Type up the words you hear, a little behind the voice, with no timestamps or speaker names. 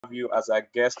you as our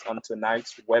guest on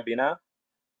tonight's webinar.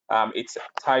 It's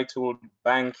titled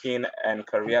Banking and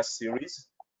Career Series,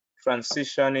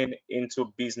 Transitioning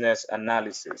into Business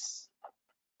Analysis.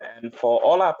 And for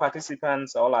all our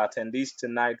participants, all our attendees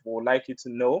tonight, we would like you to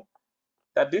know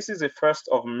that this is the first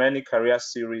of many career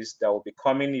series that will be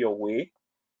coming your way,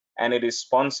 and it is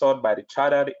sponsored by the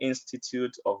Chartered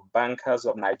Institute of Bankers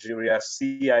of Nigeria,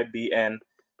 CIBN,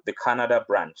 the Canada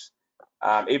branch,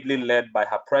 ably led by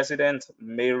her president,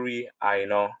 Mary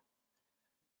Aino.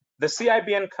 The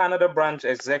CIBN Canada branch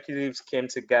executives came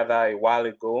together a while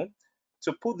ago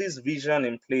to put this vision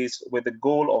in place with the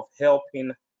goal of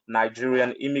helping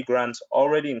Nigerian immigrants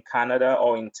already in Canada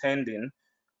or intending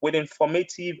with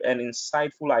informative and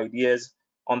insightful ideas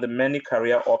on the many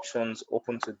career options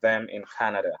open to them in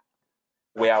Canada.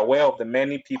 We are aware of the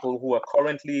many people who are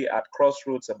currently at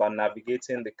crossroads about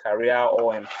navigating the career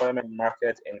or employment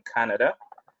market in Canada.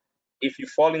 If you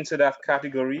fall into that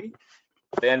category,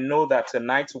 then know that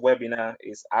tonight's webinar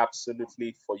is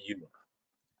absolutely for you.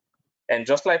 And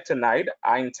just like tonight,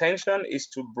 our intention is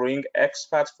to bring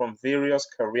experts from various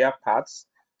career paths,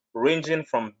 ranging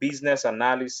from business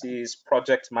analysis,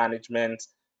 project management,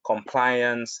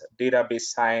 compliance, database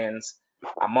science,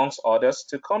 amongst others,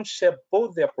 to come share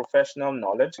both their professional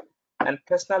knowledge and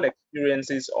personal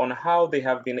experiences on how they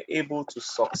have been able to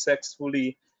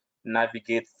successfully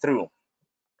navigate through.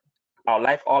 I would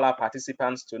like all our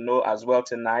participants to know as well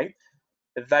tonight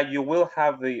that you will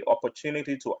have the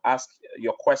opportunity to ask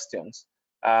your questions.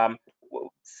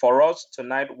 For us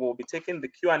tonight, we'll be taking the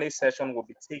Q&A session, will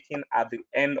be taken at the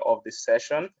end of the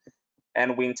session,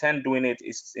 and we intend doing it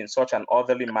is in such an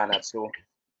orderly manner. So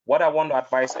what I want to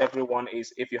advise everyone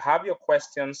is if you have your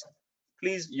questions,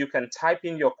 please, you can type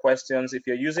in your questions. If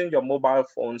you're using your mobile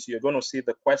phones, you're going to see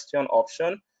the question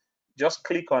option. Just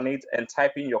click on it and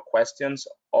type in your questions,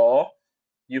 or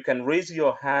you can raise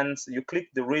your hands. You click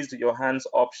the raise your hands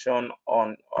option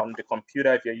on the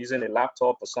computer if you're using a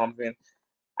laptop or something,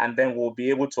 and then we'll be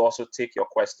able to also take your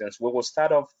questions. We will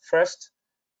start off first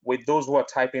with those who are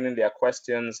typing in their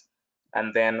questions,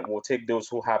 and then we'll take those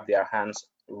who have their hands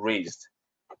raised.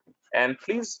 And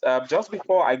please, just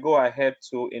before I go ahead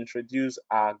to introduce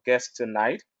our guest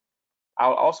tonight, I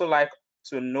would also like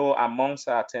to know amongst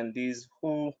our attendees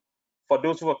who, for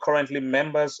those who are currently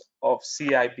members of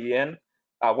CIBN,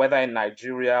 whether in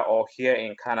Nigeria or here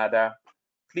in Canada,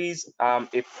 please, a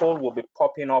poll will be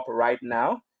popping up right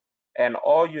now. And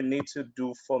all you need to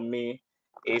do for me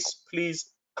is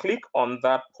please click on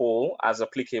that poll as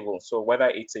applicable. So whether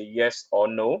it's a yes or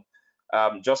no,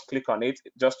 just click on it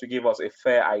just to give us a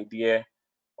fair idea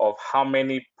of how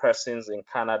many persons in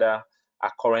Canada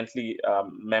are currently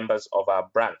members of our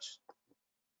branch.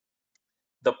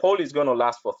 The poll is going to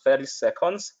last for 30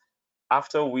 seconds,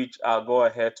 after which I'll go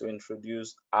ahead to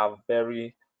introduce our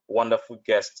very wonderful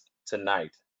guest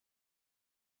tonight.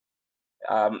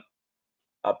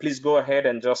 Please go ahead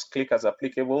and just click as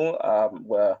applicable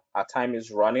where our time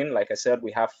is running. Like I said,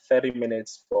 we have 30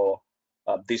 minutes for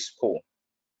this poll.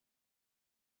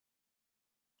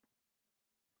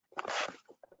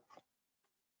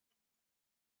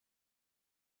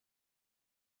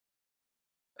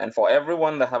 And for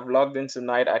everyone that have logged in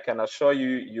tonight, I can assure you,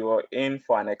 you are in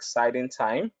for an exciting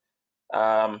time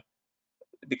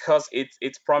because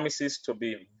it promises to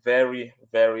be very,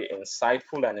 very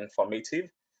insightful and informative.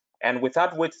 And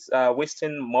without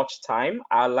wasting much time,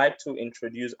 I'd like to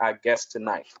introduce our guest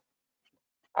tonight.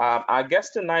 Our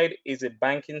guest tonight is a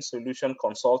banking solution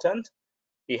consultant.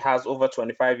 He has over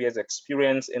 25 years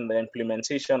experience in the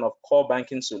implementation of core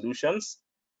banking solutions.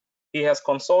 He has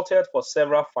consulted for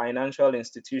several financial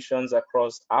institutions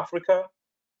across Africa,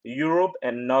 Europe,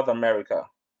 and North America.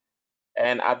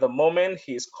 And at the moment,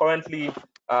 he is currently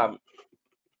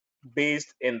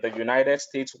based in the United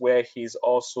States, where he's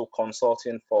also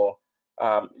consulting for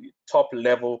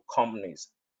top-level companies.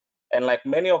 And like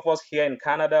many of us here in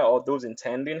Canada or those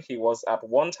intending, he was at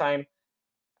one time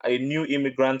a new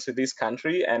immigrant to this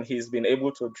country, and he's been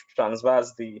able to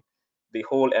transverse the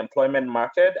whole employment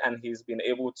market, and he's been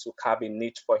able to carve a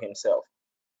niche for himself.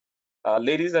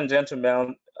 Ladies and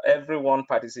gentlemen, everyone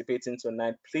participating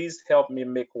tonight, please help me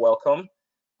make welcome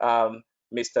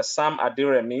Mr. Sam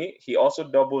Adiremi. He also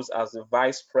doubles as the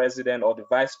Vice President or the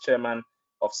Vice Chairman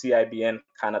of CIBN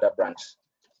Canada branch.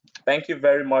 Thank you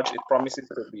very much. It promises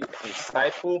to be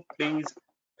insightful. Please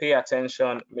pay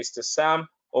attention. Mr. Sam,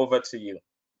 over to you.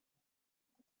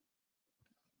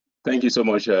 Thank you so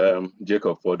much,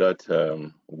 Jacob, for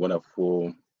that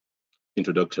wonderful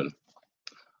introduction.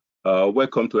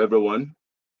 Welcome to everyone.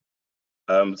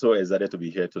 I'm so excited to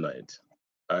be here tonight.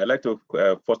 I'd like to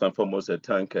first and foremost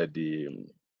thank the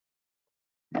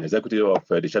the executive of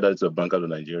the Chartered Institute of Bankers of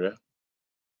Nigeria,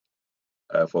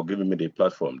 for giving me the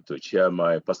platform to share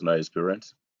my personal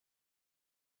experience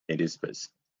in this space.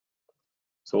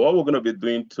 So what we're going to be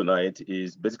doing tonight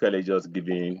is basically just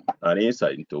giving an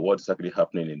insight into what's actually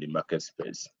happening in the market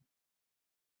space.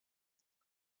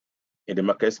 In the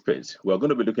market space, we're going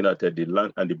to be looking at the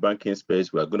land and the banking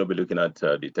space. We're going to be looking at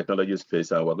the technology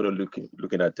space, and we're going to be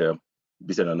looking at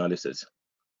business analysis.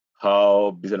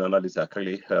 How business analysis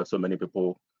actually helps so many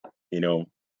people,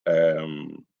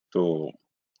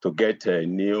 to get a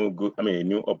new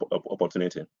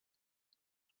opportunity.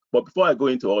 But before I go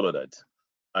into all of that,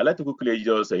 I'd like to quickly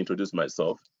just introduce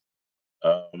myself.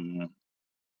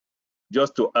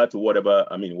 Just to add to what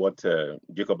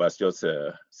Jacob has just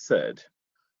said,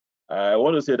 I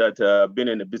want to say that I've been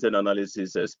in the business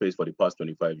analysis space for the past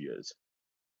 25 years.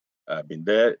 I've been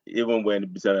there even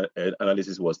when business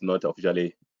analysis was not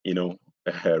officially,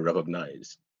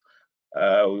 recognized.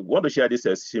 I want to share these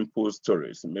simple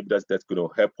stories. Maybe that's going to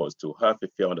help us to have a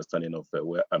fair understanding of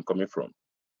where I'm coming from.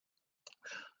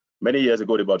 Many years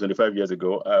ago, about 25 years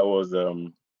ago, I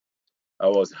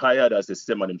was hired as a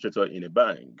system administrator in a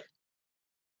bank,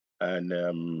 and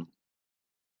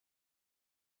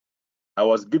I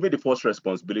was given the first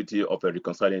responsibility of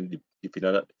reconciling the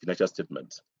financial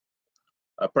statement.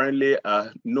 Apparently, I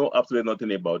know absolutely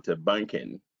nothing about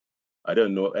banking. I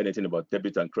don't know anything about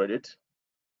debit and credit.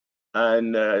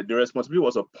 And the responsibility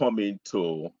was upon me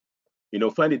to,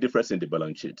 find the difference in the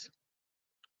balance sheet.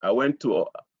 I went to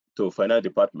finance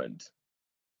department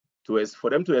for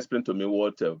them to explain to me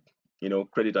what,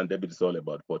 credit and debit is all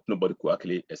about, but nobody could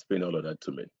actually explain all of that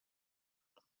to me.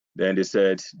 Then they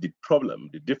said the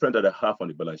difference that I have on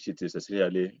the balance sheet is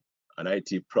essentially an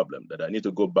IT problem, that I need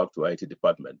to go back to IT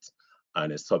department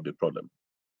and solve the problem.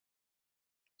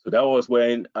 So that was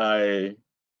when I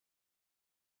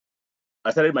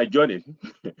started my journey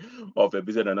of a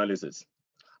business analysis.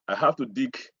 I have to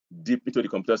dig deep into the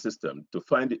computer system to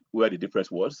find where the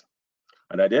difference was.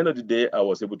 And at the end of the day, I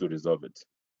was able to resolve it.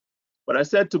 But I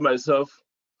said to myself,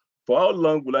 for how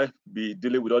long will I be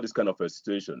dealing with all this kind of a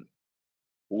situation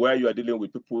where you are dealing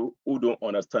with people who don't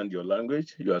understand your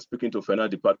language? You are speaking to finance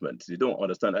departments, they don't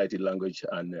understand IT language,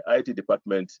 and IT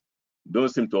departments don't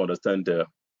seem to understand the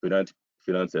finance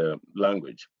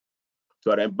language.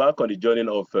 So I embarked on the journey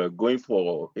of going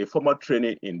for a formal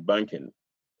training in banking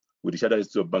with the Chartered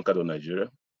Institute of Bankers of Nigeria.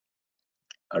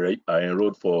 I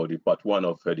enrolled for the part 1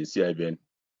 of the CIBN,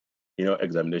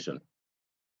 examination.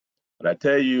 And I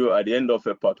tell you, at the end of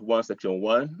part 1, section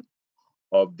 1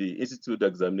 of the institute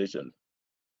examination,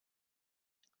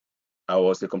 I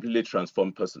was a completely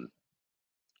transformed person.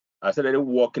 I started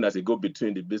working as a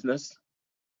go-between the business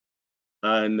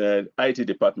and IT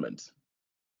department.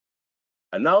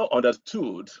 I now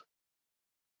understood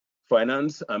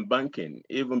finance and banking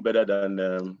even better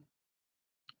than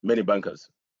many bankers.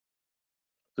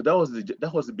 So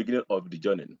that was the beginning of the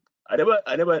journey. I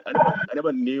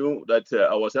never knew that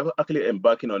I was actually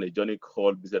embarking on a journey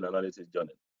called business analysis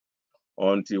journey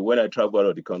until when I traveled out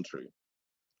of the country.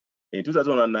 In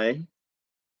 2009,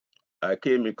 I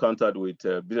came in contact with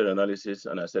business analysis,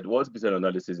 and I said, "What's business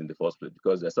analysis in the first place?"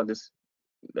 Because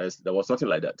there was nothing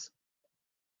like that.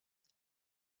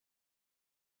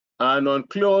 And on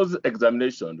close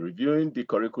examination, reviewing the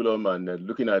curriculum and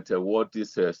looking at what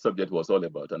this subject was all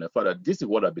about, and I found that this is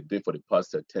what I've been doing for the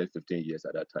past 10, 15 years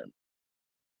at that time.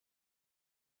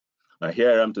 And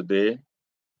here I am today,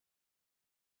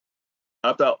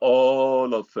 after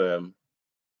all of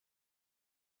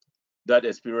that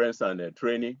experience and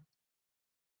training,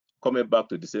 coming back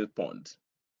to the same point,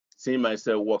 seeing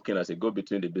myself working as a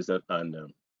go-between the business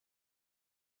and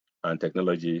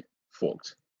technology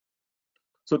folks.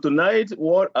 So tonight,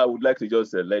 what I would like to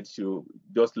just let you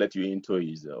into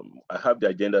is I have the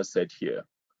agenda set here.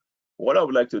 What I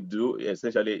would like to do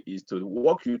essentially is to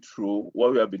walk you through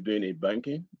what we have been doing in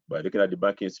banking by looking at the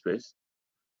banking space,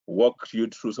 walk you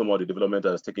through some of the development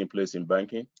that is taking place in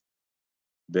banking,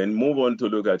 then move on to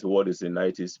look at what is in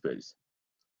IT space,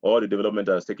 all the development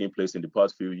that is taking place in the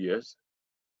past few years,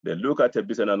 then look at a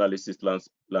business analysis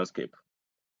landscape.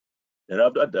 And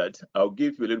after that, I'll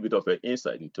give you a little bit of an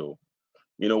insight into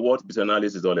what business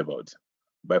analysis is all about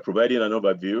by providing an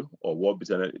overview of what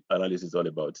business analysis is all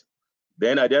about.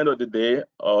 Then at the end of the day,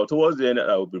 towards the end,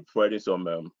 I will be providing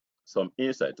some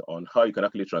insight on how you can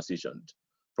actually transition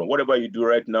from whatever you do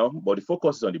right now, but the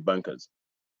focus is on the bankers.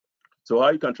 So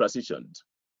how you can transition,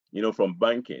 from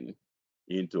banking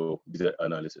into business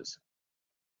analysis.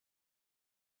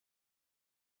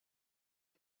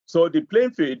 So the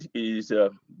playing field is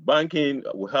banking.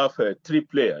 We have 3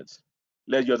 players.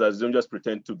 let's just assume, just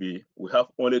pretend to be, we have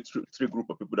only three group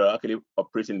of people that are actually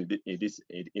operating in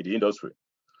the industry.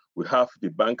 We have the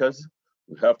bankers,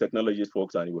 we have technology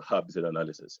folks, and we have business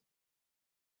analysis.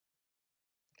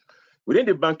 Within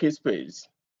the banking space,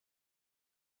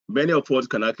 many of us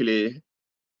can actually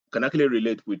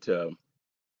relate with the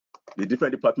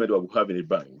different departments that we have in the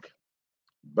bank.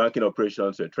 Banking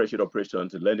operations, treasury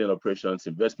operations, lending operations,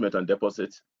 investment and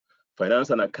deposits,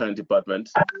 finance and account department,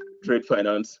 trade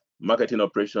finance, marketing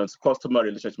operations, customer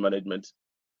relationship management,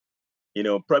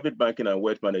 private banking and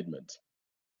wealth management.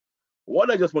 What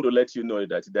I just want to let you know is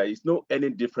that there is no any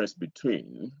difference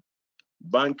between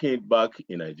banking back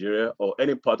in Nigeria or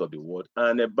any part of the world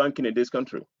and banking in this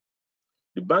country.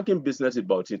 The banking business is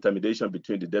about intermediation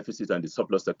between the deficit and the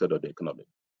surplus sector of the economy.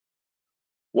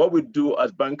 What we do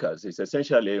as bankers is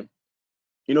essentially,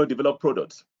 develop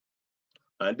products.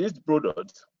 And these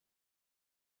products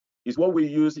is what we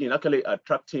use in actually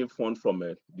attracting funds from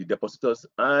the depositors.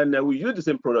 And we use the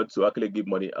same product to actually give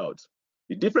money out.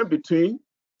 The difference between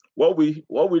what we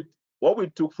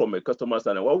took from a customers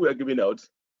and what we are giving out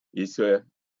is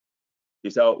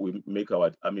how we make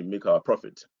our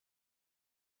profit.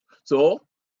 So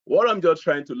what I'm just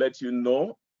trying to let you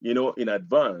know, in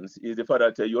advance is the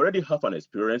fact that you already have an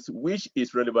experience which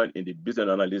is relevant in the business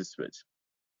analysis space.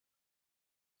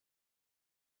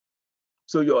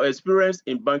 So your experience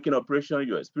in banking operation,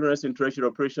 your experience in treasury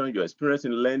operation, your experience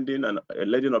in lending and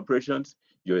lending operations,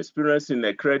 your experience in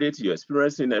credit, your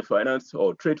experience in finance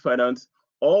or trade finance,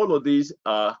 all of these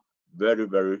are very,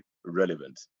 very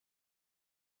relevant.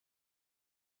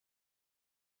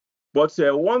 But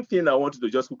one thing I want you to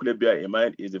just quickly bear in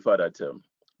mind is the fact that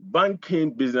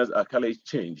banking business actually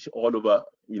changed all over,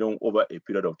 over a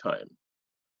period of time.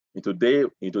 In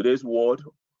today's world,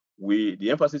 the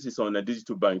emphasis is on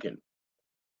digital banking,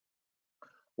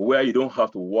 where you don't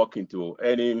have to walk into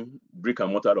any brick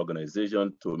and mortar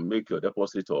organization to make your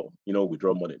deposit or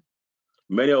withdraw money.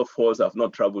 Many of us have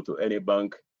not traveled to any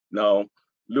bank. Now,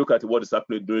 look at what is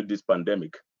happening during this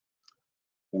pandemic.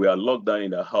 We are locked down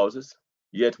in our houses,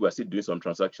 yet we are still doing some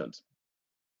transactions.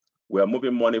 We are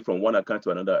moving money from one account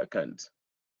to another account.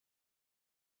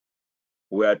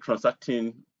 We are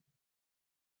transacting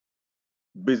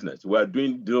business. We are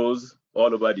doing those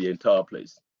all over the entire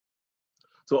place.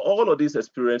 So all of these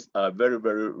experiences are very,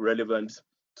 very relevant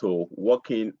to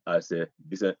working as a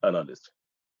business analyst.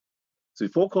 So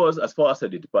focus as far as the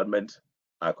department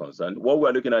are concerned. What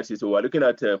we're looking at is we're looking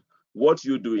at what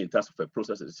you do in terms of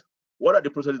processes. What are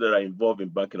the processes that are involved in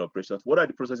banking operations? What are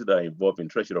the processes that are involved in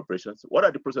treasury operations? What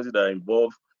are the processes that are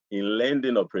involved in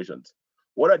lending operations?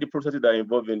 What are the processes that are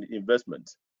involved in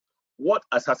investments? What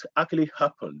has actually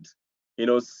happened?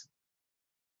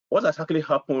 What has actually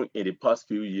happened in the past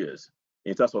few years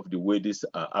in terms of the way these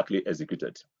are actually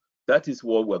executed? That is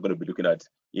what we're going to be looking at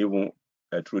even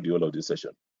through the whole of this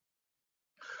session.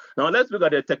 Now let's look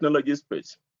at the technology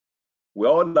space. We're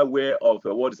all aware of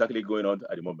what is actually going on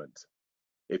at the moment.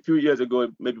 A few years ago,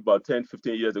 maybe about 10,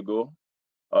 15 years ago,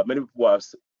 many people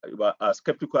are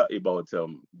skeptical about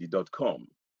the .com.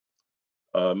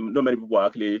 Not many people are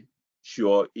actually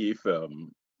sure if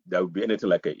there would be anything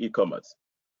like an e-commerce.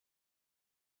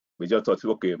 We just thought,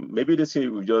 okay, maybe this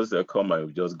thing will just come and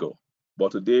will just go.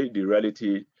 But today, the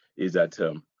reality is that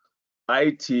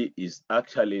IT is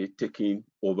actually taking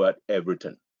over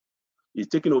everything. It's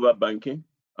taking over banking,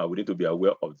 and we need to be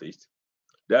aware of this.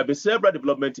 There have been several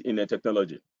developments in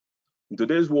technology. In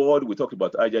today's world, we talk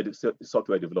about agile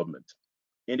software development.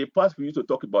 In the past, we used to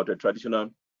talk about the traditional,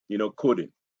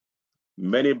 coding.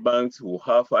 Many banks will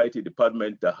have IT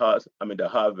department that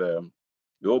have a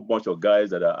whole bunch of guys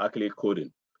that are actually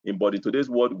coding. But in today's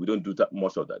world, we don't do that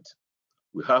much of that.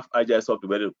 We have agile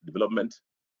software development.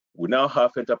 We now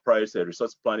have enterprise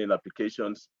resource planning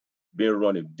applications being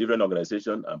run in different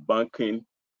organizations, and banking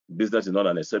business is not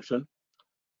an exception.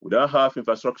 We now have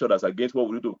infrastructure that's against what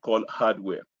we need to call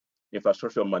hardware,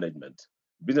 infrastructure management,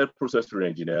 business process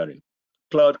reengineering,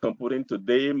 cloud computing.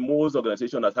 Today, most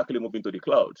organizations are actually moving to the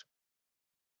cloud.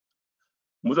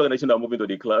 Most organizations are moving to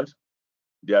the cloud.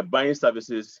 They are buying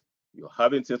services. You're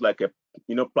having things like a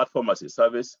platform as a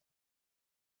service.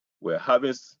 We're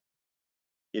having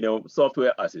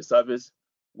software as a service.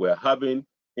 We're having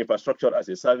infrastructure as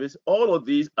a service. All of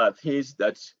these are things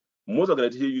that most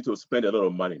organizations use to spend a lot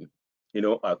of money,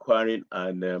 acquiring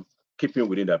and keeping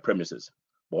within their premises.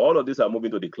 But all of these are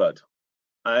moving to the cloud.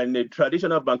 And the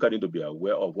traditional banker need to be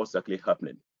aware of what's actually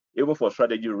happening. Even for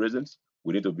strategy reasons,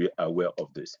 we need to be aware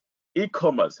of this.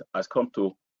 E-commerce has come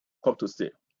to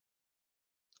stay.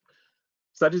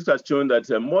 Statistics have shown that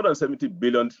more than 70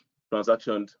 billion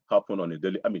transactions happen on a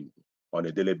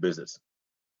daily basis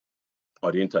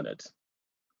on the internet.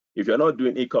 If you're not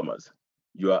doing e-commerce,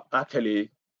 you are actually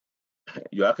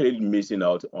missing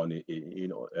out on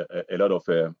a lot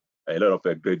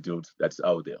of great deals that's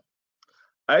out there.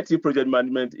 IT project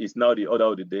management is now the order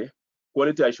of the day.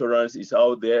 Quality assurance is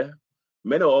out there.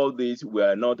 Many of all these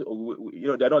were not,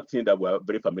 they're not things that we're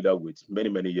very familiar with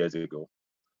many years ago.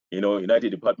 In IT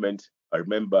department, I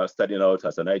remember starting out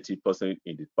as an IT person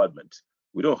in the department.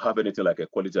 We don't have anything like a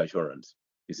quality assurance.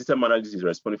 The system analyst is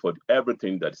responsible for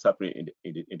everything that's happening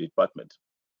in the department.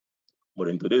 But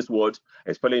in today's world,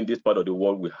 especially in this part of the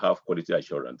world, we have quality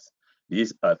assurance.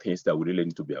 These are things that we really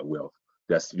need to be aware of.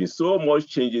 There's been so much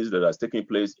changes that are taking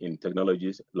place in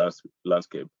technologies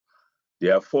landscape.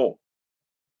 Therefore,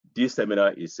 this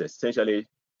seminar is essentially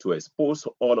to expose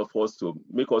all of us, to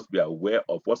make us be aware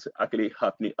of what's actually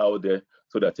happening out there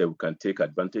so that we can take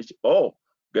advantage or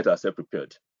get ourselves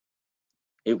prepared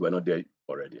if we're not there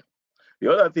already.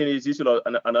 The other thing is issue of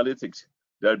analytics.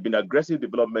 There has been aggressive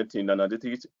development in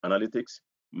analytics,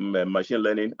 machine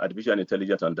learning, artificial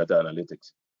intelligence, and data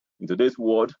analytics. In today's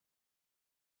world,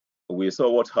 we saw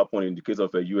what happened in the case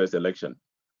of a US election.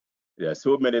 There are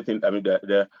so many things. I mean,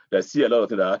 there see a lot of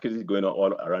things that are actually going on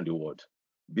all around the world.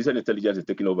 Business intelligence is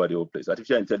taking over the whole place.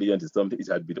 Artificial intelligence is something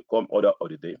that has become order of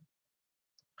the day.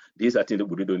 These are things that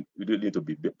we really need to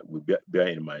bear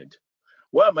in mind.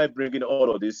 Why am I bringing all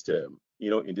of this,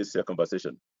 in this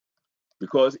conversation?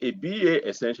 Because a BA,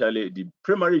 essentially, the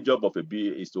primary job of a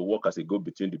BA is to work as a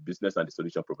go-between the business and the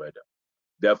solution provider.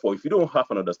 Therefore, if you don't have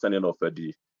an understanding of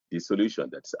the solution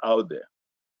that's out there,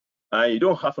 and you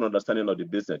don't have an understanding of the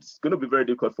business, it's going to be very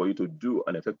difficult for you to do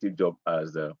an effective job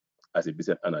as a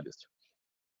business analyst.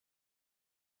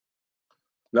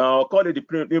 Now, I'll call it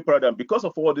the new paradigm because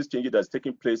of all these changes that's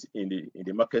taking place in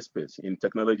the market space, in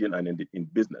technology, and in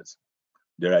business.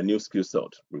 There are new skill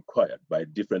sets required by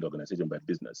different organizations, by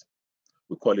business.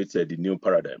 We call it the new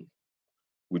paradigm.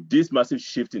 With this massive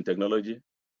shift in technology,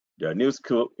 there are new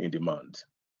skills in demand.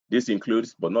 This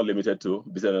includes, but not limited to,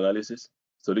 business analysis,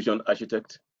 solution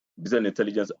architect, business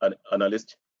intelligence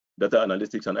analyst, data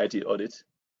analytics and IT audit,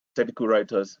 technical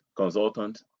writers,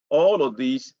 consultants. All of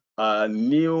these are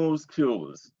new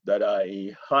skills that are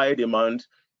in high demand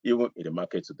even in the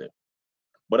market today.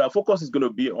 But our focus is going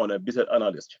to be on a business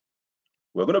analyst.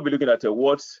 We're going to be looking at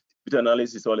what business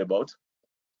analysis is all about.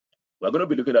 We're going to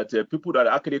be looking at people that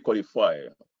actually qualify,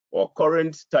 or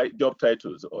current job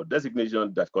titles or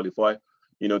designations that qualify,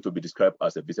 to be described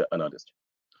as a business analyst.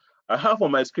 I have on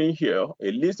my screen here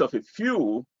a list of a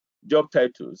few job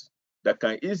titles that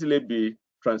can easily be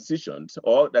transitioned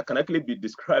or that can actually be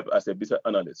described as a business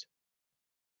analyst.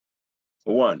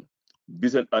 One,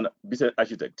 business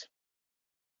architect.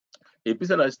 A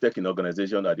business architect in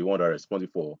organization are the one that are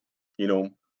responsible for,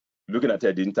 looking at the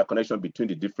interconnection between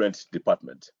the different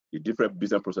departments, the different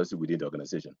business processes within the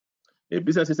organization. A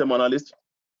business system analyst,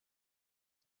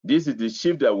 this is the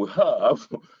shift that we have,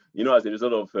 as a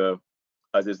result of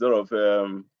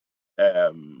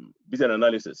business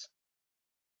analysis.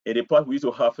 In the past, we used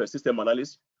to have a system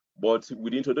analyst, but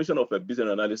with the introduction of a business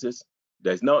analysis,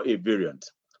 there's now a variant.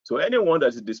 So anyone that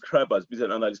is described as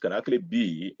business analyst can actually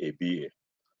be a BA.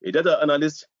 A data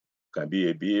analyst can be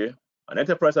a BA. An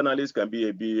enterprise analyst can be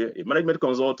a BA. A management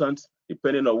consultant,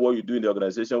 depending on what you do in the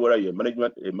organization, whether you're a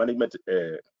management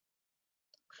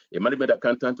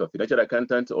accountant or financial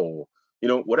accountant, or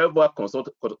whatever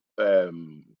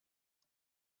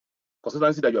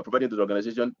consultancy that you're providing to the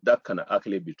organization, that can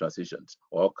actually be transitioned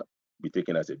or be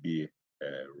taken as a BA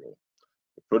role.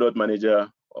 A product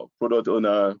manager or product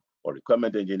owner or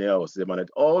requirement engineer or system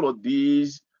manager, all of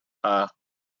these are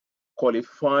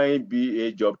qualifying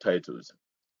BA job titles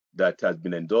that has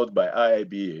been endorsed by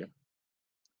IIBA,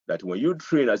 that when you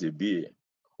train as a BA,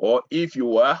 or if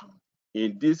you are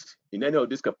in any of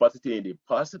this capacity in the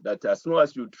past, that as soon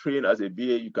as you train as a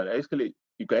BA, you can easily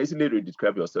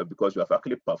redescribe yourself because you have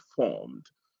actually performed,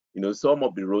 some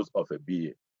of the roles of a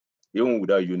BA, even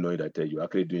without you knowing that you're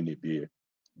actually doing a BA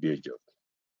job.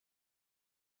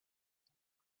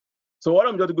 So what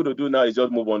I'm just going to do now is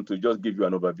just move on to just give you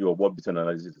an overview of what business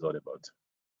analysis is all about.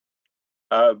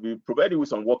 I'll be providing you with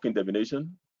some working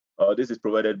definition. This is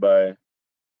provided by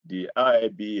the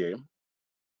IIBA.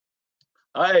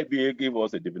 IIBA gave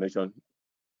us a definition.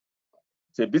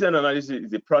 So business analysis is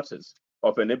the process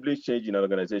of enabling change in an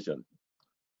organization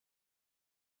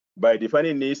by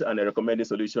defining needs and recommending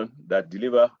solutions that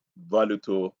deliver value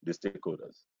to the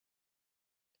stakeholders.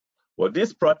 Well,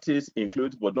 this practice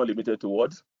includes, but not limited to,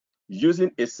 what?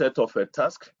 Using a set of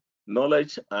tasks,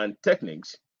 knowledge, and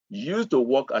techniques used to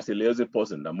work as a liaison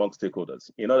person among stakeholders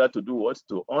in order to do what?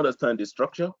 To understand the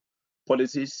structure,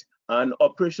 policies, and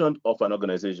operation of an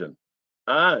organization,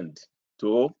 and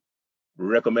to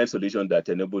recommend solutions that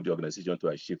enable the organization to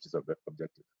achieve its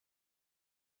objective.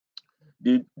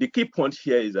 The key point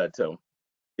here is that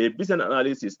a business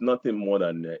analyst is nothing more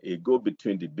than a go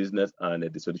between the business and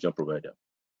the solution provider.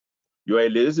 You are a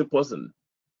liaison person.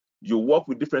 You work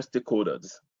with different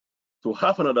stakeholders to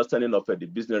have an understanding of the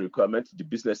business requirement, the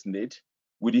business need,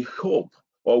 with the hope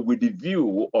or with the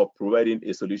view of providing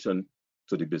a solution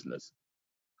to the business.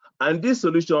 And this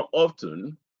solution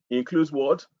often includes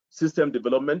what? System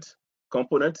development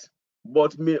components,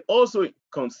 but may also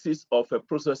consist of a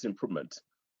process improvement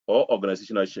or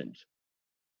organizational change.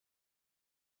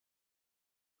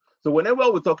 So whenever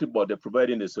we talk about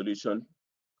providing a solution,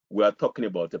 we are talking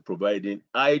about providing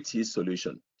IT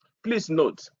solution. Please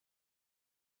note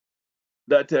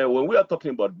that when we are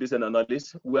talking about business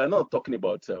analysis, we are not talking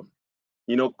about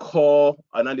core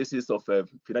analysis of a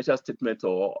financial statement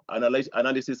or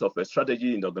analysis of a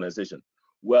strategy in the organization.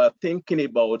 We are thinking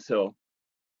about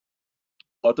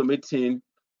automating,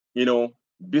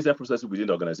 business processes within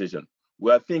the organization.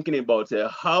 We are thinking about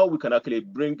how we can actually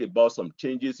bring about some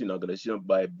changes in the organization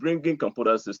by bringing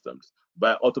computer systems,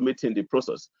 by automating the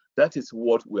process. That is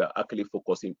what we are actually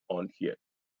focusing on here.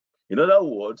 In other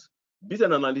words,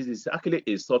 business analysis is actually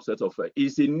a subset of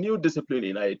is a new discipline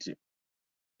in IT.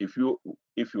 If you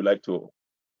like to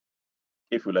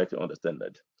understand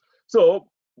that. So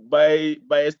by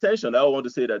extension, I want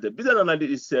to say that the business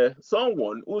analyst is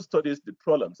someone who studies the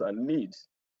problems and needs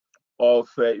of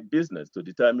a business to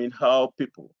determine how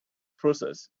people,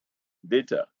 process,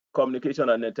 data, communication,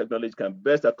 and technology can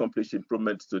best accomplish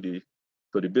improvements to the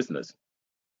business.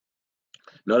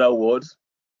 In other words,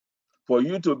 for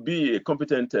you to be a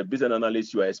competent business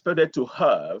analyst, you are expected to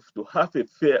have a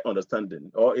fair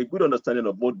understanding or a good understanding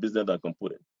of both business and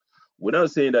computer. We're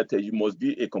not saying that you must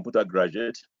be a computer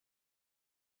graduate.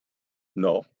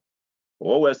 No.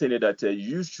 What we're saying is that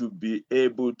you should be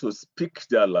able to speak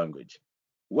their language.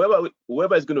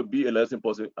 Whoever is going to be a liaison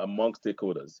person among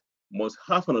stakeholders must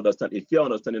have a fair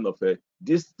understanding of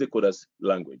this stakeholders'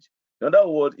 language. In other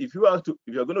words, if you are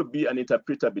going to be an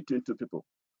interpreter between two people,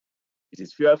 it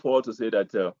is fair for us to say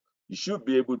that you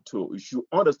should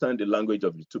understand the language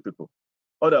of the two people.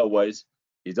 Otherwise,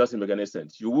 it doesn't make any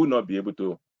sense. You will not be able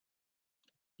to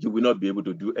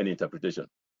do any interpretation.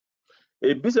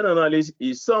 A business analyst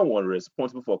is someone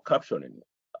responsible for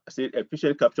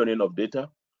efficient capturing of data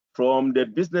from the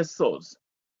business source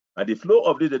and the flow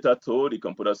of the data to the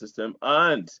computer system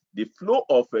and the flow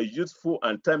of useful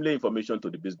and timely information to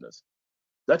the business.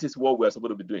 That is what we are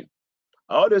supposed to be doing.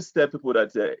 I always tell people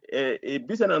that a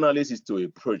business analyst is to a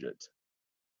project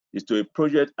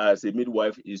as a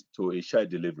midwife is to a child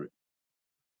delivery.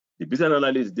 The business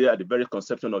analyst is there at the very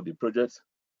conception of the project.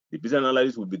 The business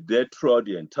analyst will be there throughout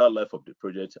the entire life of the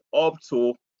project, up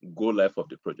to go live of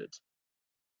the project.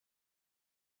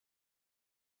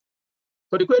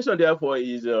 So the question therefore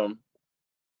is,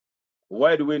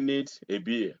 why do we need a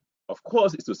BA? Of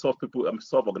course, it's to solve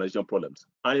organization problems.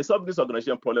 And in solving these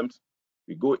organization problems,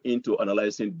 we go into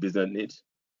analyzing business needs.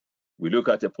 We look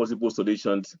at the possible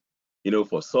solutions,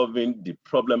 for solving the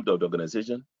problem of the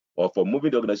organization or for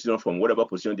moving the organization from whatever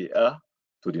position they are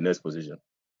to the next position.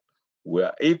 We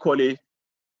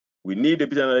need the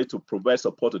business analyst to provide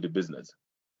support to the business.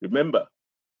 Remember,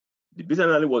 the business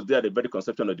analyst was there at the very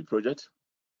conception of the project.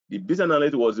 The business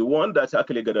analyst was the one that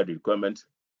actually gathered the requirement.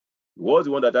 He was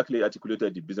the one that actually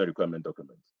articulated the business requirement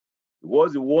document. He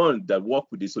was the one that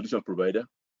worked with the solution provider.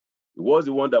 He was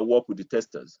the one that worked with the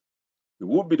testers. He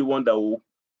would be the one that will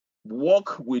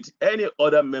work with any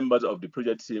other members of the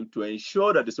project team to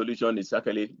ensure that the solution is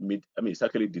actually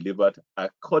delivered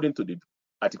according to the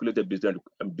articulated business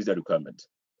requirement.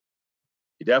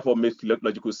 It therefore makes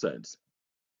logical sense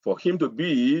for him to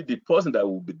be the person that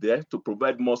will be there to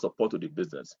provide more support to the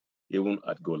business, even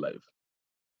at go live.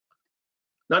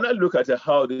 Now let's look at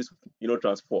how this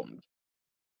transformed.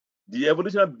 The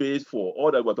evolutionary base for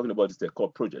all that we're talking about is the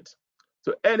core project.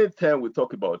 So anytime we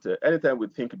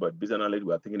think about business analysis,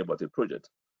 we are thinking about a project.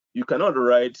 You cannot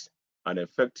write an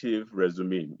effective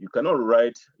resume. You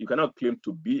cannot claim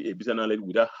to be a business analyst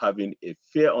without having a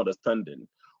fair understanding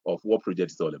of what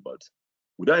project is all about,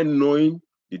 without knowing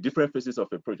the different phases of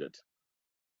a project.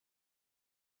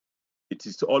 It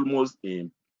is almost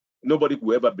nobody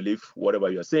will ever believe whatever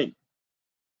you are saying.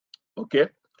 Okay,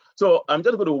 so I'm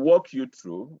just going to walk you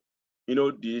through,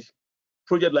 the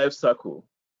project life cycle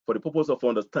for the purpose of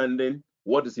understanding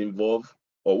what is involved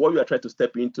or what you are trying to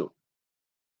step into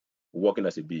working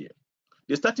as a BA.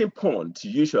 The starting point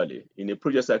usually in a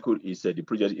project cycle is the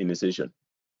project initiation.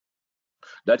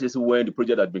 That is when the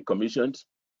project has been commissioned.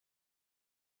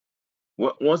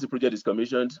 Once the project is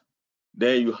commissioned,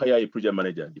 Then you hire a project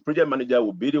manager. The project manager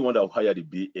will be the one that will hire the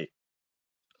BA.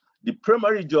 The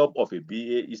primary job of a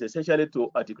BA is essentially to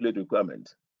articulate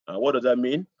requirements. And what does that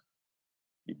mean?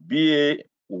 The BA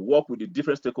will work with the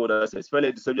different stakeholders,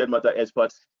 especially the subject matter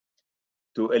experts,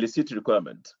 to elicit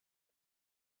requirements,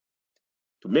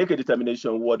 to make a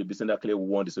determination what the business actually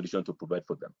want the solution to provide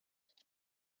for them.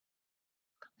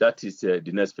 That is the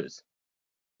next phase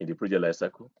in the project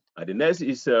lifecycle. And the next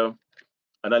is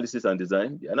analysis and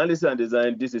design. The analysis and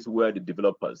design, this is where the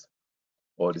developers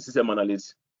or the system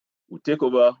analysts will take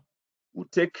over, will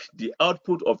take the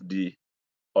output of the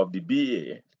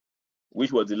BA,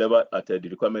 which was delivered at the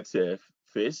requirement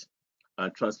phase,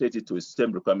 and translate it to a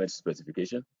system requirement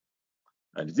specification.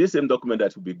 And this same document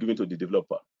that will be given to the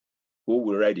developer, who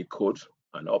will write the code,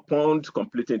 and upon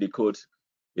completing the code,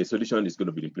 a solution is going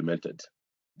to be implemented.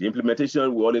 The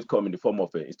implementation will always come in the form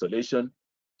of installation,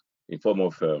 in form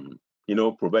of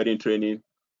providing training,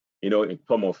 in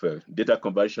form of data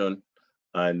conversion,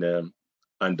 and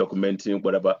documenting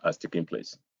whatever has taken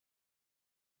place.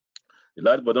 The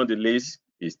last but not the least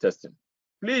is testing.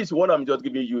 Please, what I'm just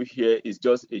giving you here is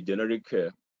just a generic,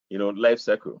 life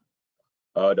cycle.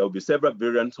 There will be several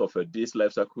variants of this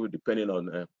life cycle depending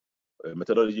on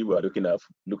methodology we are looking at.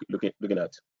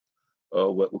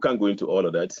 We can't go into all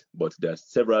of that, but there are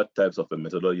several types of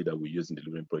methodology that we use in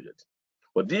delivering projects.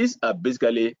 But these are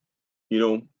basically,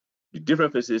 the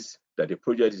different phases that the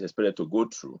project is expected to go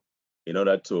through in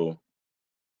order to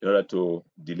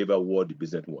deliver what the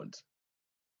business wants.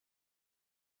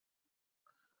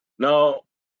 Now,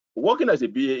 working as a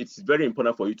BA, it's very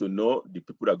important for you to know the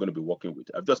people that are going to be working with.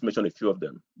 I've just mentioned a few of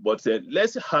them, but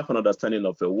let's have an understanding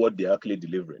of what they're actually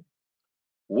delivering.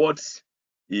 What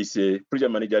is a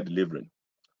project manager delivering?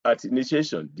 At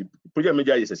initiation, the project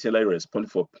manager is essentially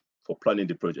responsible for planning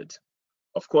the project.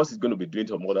 Of course, it's going to be doing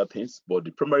some other things, but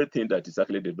the primary thing that is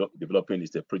actually developing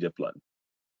is the project plan.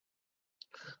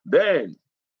 Then,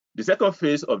 the second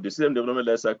phase of the system development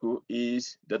life cycle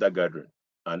is data gathering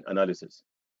and analysis.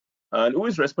 And who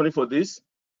is responsible for this?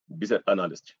 Business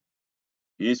analyst.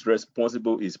 He is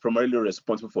primarily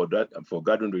responsible for that and for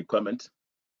gathering requirements,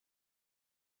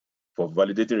 for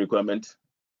validating requirements,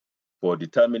 for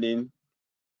determining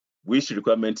which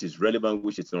requirement is relevant,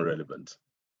 which is not relevant.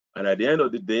 And at the end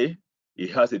of the day,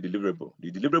 it has a deliverable.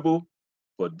 The deliverable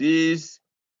for this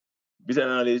business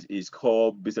analyst is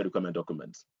called business requirement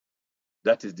documents.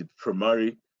 That is the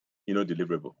primary,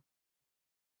 deliverable.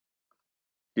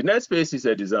 The next phase is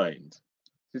a design,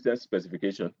 system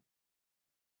specification.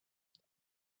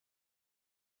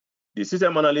 The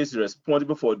system analyst is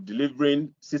responsible for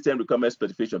delivering system requirement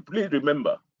specification. Please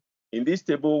remember, in this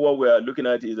table, what we are looking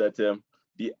at is that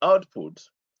the output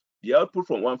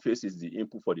from one phase is the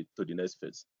input to the next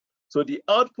phase. So the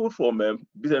output from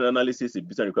business analysis is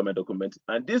business requirement document,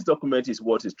 and this document is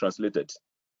what is translated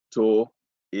to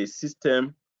a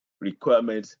system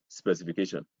requirement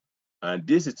specification. And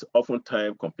this is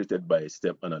oftentimes completed by a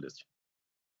system analyst.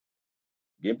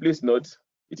 Again, please note,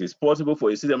 it is possible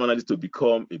for a system analyst to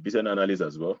become a business analyst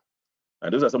as well.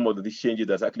 And those are some of the changes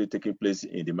that's actually taking place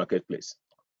in the marketplace,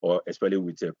 or especially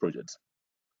with projects.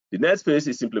 The next phase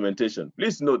is implementation.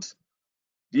 Please note,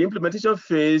 the implementation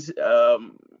phase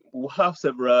will have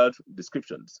several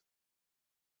descriptions.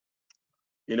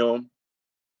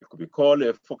 It could be called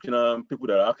functional people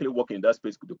that are actually working in that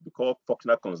space. Could be called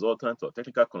functional consultants or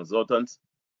technical consultants.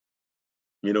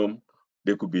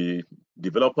 They could be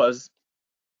developers.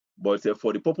 But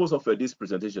for the purpose of this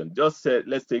presentation, just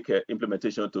let's take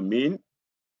implementation to mean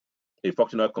a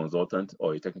functional consultant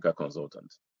or a technical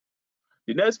consultant.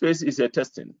 The next phase is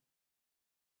testing.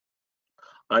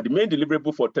 And the main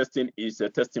deliverable for testing is a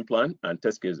testing plan and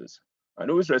test cases. And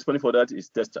who is responding for that is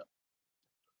tester.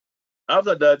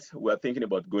 After that, we are thinking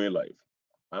about going live.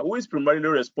 And who is primarily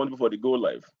responsible for the go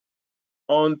live?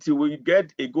 Until we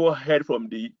get a go ahead from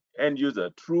the end user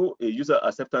through a user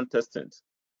acceptance testing,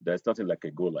 there's nothing like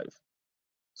a go live.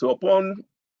 So upon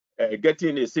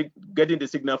getting the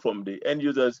signal from the end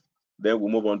users, then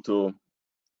we'll move on to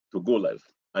go live.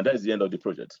 And that's the end of the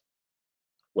project.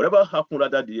 Whatever happened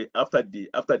after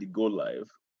the go live,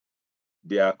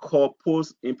 they are called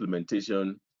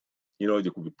post-implementation. There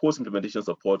could be post-implementation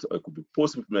support, or it could be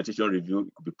post-implementation review,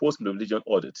 it could be post-implementation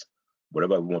audit,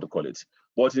 whatever we want to call it.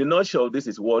 But in a nutshell, this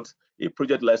is what a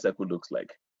project lifecycle looks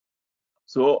like.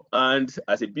 So, and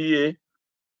as a BA,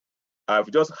 I've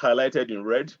just highlighted in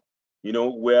red,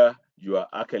 where you are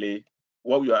actually,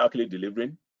 what you are actually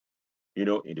delivering, in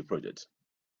the project.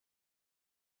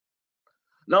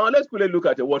 Now let's quickly look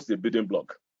at what's the building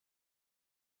block.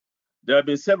 There have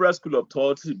been several schools of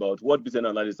thought about what business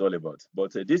analysis is all about,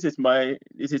 but this is my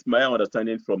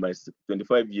understanding from my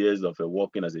 25 years of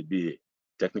working as a BA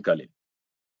technically.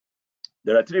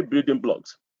 There are 3 building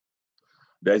blocks.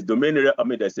 There is domain area.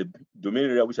 There's a domain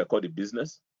area which I call the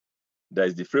business. There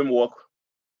is the framework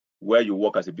where you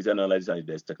work as a business analyst, and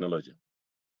there's technology.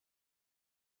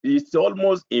 It's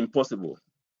almost impossible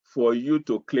for you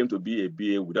to claim to be a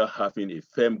BA without having a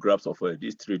firm grasp of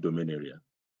these 3 domain areas.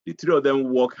 The 3 of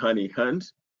them work hand in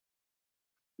hand.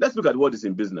 Let's look at what is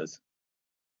in business.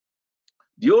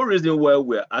 The whole reason why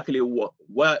we are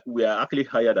actually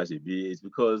hired as a BA is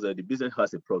because the business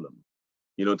has a problem,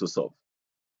 to solve.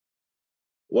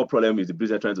 What problem is the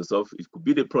business trying to solve? It could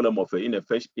be the problem of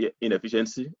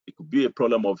inefficiency. It could be a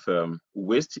problem of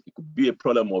waste. It could be a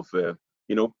problem of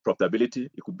profitability.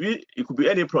 It could be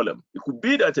any problem. It could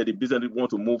be that the business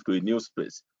want to move to a new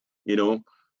space,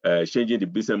 changing the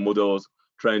business models,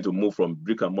 trying to move from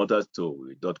brick and mortar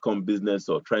to .com business,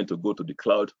 or trying to go to the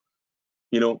cloud.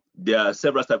 There are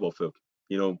several types of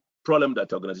problem that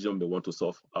the organization may want to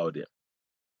solve out there.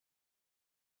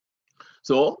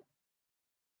 So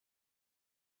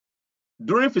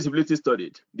during feasibility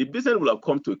study, the business will have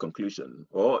come to a conclusion,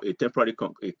 or a temporary,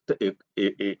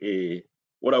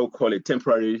 what I would call a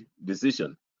temporary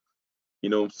decision,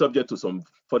 subject to some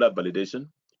further validation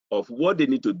of what they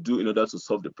need to do in order to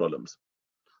solve the problems.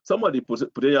 Some of the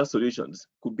potential solutions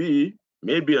could be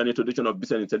maybe an introduction of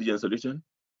business intelligence solution.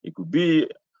 It could be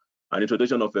an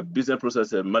introduction of a business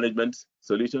process management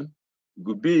solution. It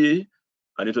could be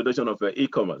an introduction of an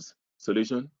e-commerce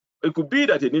solution. It could be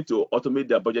that they need to automate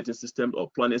their budgeting system or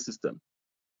planning system.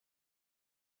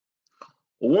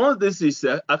 Once this is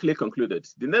actually concluded,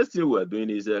 the next thing we're doing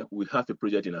is we have a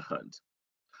project in our hand.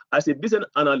 As a business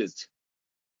analyst,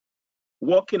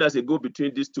 working as a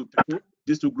go-between these two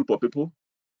group of people,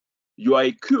 you are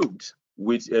equipped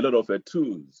with a lot of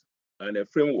tools and a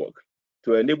framework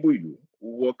to enable you to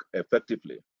work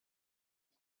effectively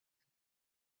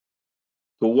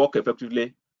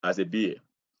as a BA.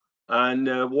 And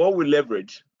what we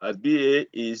leverage as BA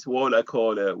is what I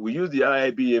call, we use the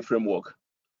IIBA framework.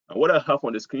 And what I have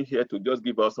on the screen here to just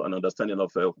give us an understanding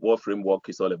of what framework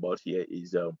is all about here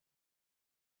is the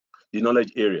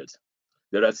knowledge areas.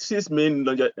 There are 6 main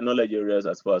knowledge areas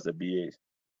as far as the BA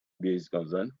is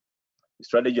concerned.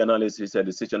 Strategy analysis,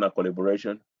 decision and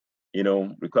collaboration,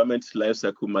 requirement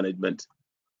lifecycle management,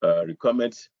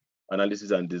 requirement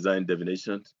analysis and design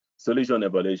definition, solution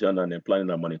evaluation, and planning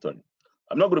and monitoring.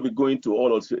 I'm not going to be going to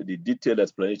all of the detailed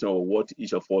explanation of what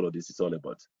each of all of this is all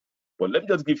about, but let me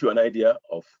just give you an idea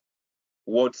of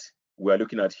what we are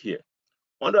looking at here.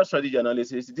 Under strategy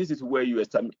analysis, this is where you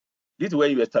establish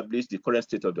the current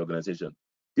state of the organization.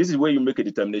 This is where you make a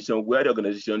determination where the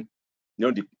organization,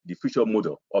 the future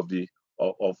model of the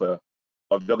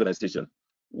organization.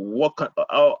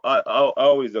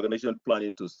 How is the organization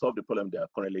planning to solve the problem they are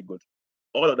currently going?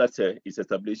 All of that is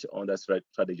established under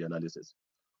strategy analysis.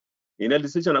 In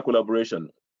decision and collaboration,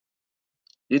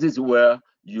 this is where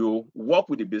you work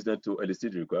with the business to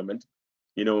elicit the requirement,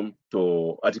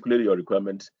 to articulate your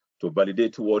requirement, to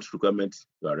validate what requirements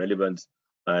are relevant,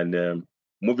 and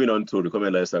moving on to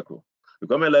requirement lifecycle.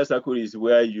 Requirement lifecycle is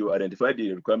where you identify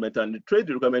the requirement and trade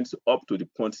the requirements up to the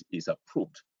point is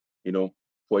approved,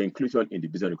 for inclusion in the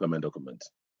business requirement document.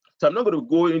 So I'm not going to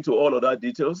go into all of that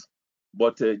details,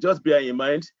 but just bear in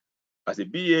mind, as a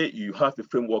BA, you have a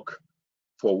framework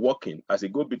for working as a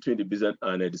go-between the business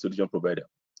and the solution provider.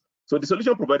 So the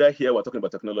solution provider here, we're talking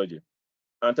about technology.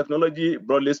 And technology,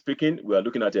 broadly speaking, we are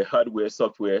looking at a hardware,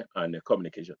 software, and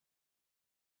communication.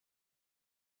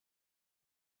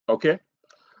 Okay.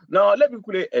 Now, let me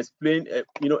quickly explain,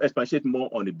 expatiate more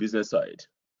on the business side.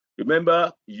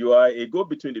 Remember, you are a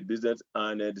go-between the business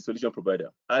and the solution provider.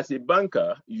 As a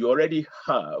banker, you already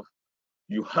have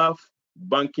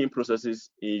banking processes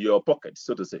in your pocket,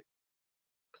 so to say.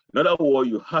 In other words,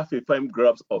 you have a firm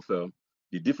grasp of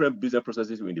the different business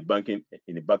processes in the banking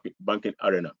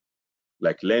arena.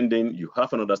 Like lending, you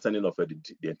have an understanding of the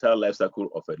entire life cycle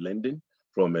of a lending,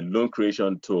 from a loan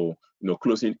creation to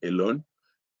closing a loan.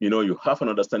 You have an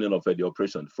understanding of the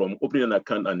operation from opening an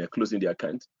account and closing the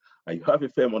account, and you have a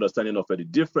firm understanding of the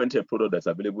different product that's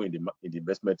available in the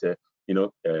investment,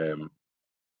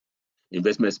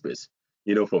 investment space.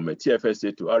 From a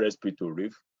TFSA to RSP to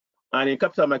RIF, and in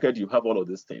capital market, you have all of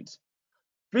these things.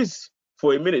 Please,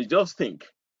 for a minute, just think: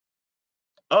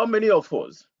 how many of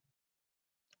us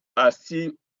are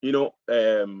still,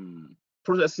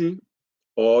 processing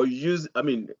or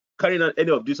carrying out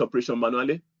any of this operation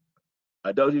manually?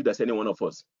 I doubt if there's any one of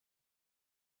us.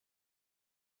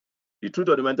 The truth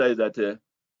of the matter is that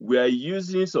we are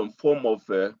using some form of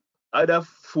either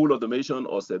full automation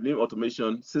or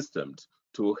semi-automation systems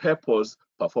to help us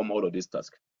perform all of these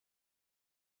tasks.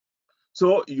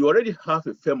 So you already have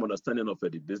a firm understanding of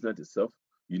the business itself.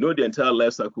 You know the entire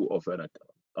life cycle of an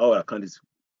account. Our account is,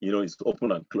 is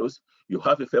open and closed. You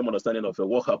have a firm understanding of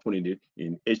what happened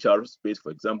in HR space,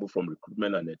 for example, from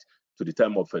recruitment and to the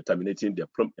time of terminating the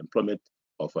employment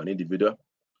of an individual.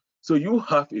 So you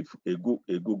have a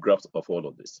good grasp of all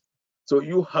of this. So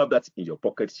you have that in your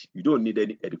pocket. You don't need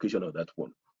any education on that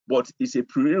one. But it's a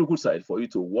prerequisite for you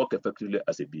to work effectively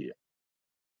as a BA.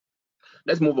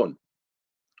 Let's move on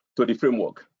to the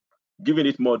framework, giving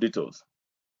it more details.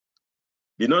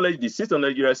 The knowledge, the system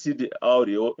Nigeria see how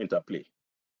they all interplay.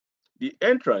 The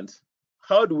entrance,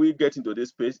 how do we get into this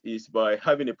space is by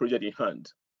having a project in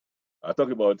hand. I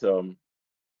talk about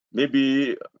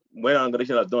maybe when an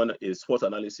organization has done a SWOT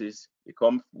analysis, they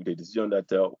come with a decision that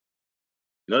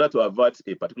in order to avert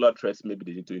a particular threat, maybe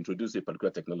they need to introduce a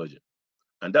particular technology.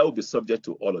 And that will be subject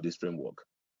to all of this framework.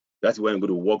 That's where I'm going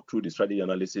to walk through the strategy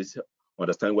analysis,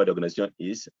 understand where the organization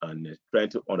is, and trying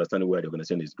to understand where the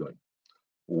organization is going.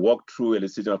 Walk through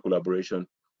eliciting collaboration,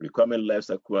 requirement life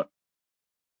cycle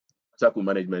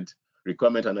management,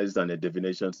 requirement analysis and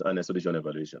divinations, and a solution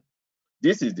evaluation.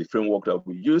 This is the framework that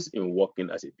we use in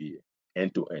working as a BA,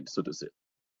 end to end, so to say.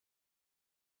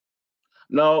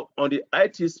 Now, on the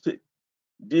IT space,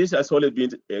 this has always been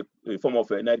a form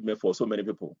of a nightmare for so many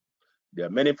people. There are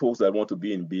many folks that want to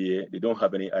be in BA, they don't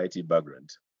have any IT background.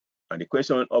 And the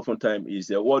question oftentimes is,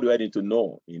 what do I need to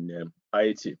know in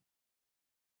IT?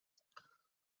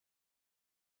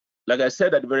 Like I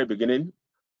said at the very beginning,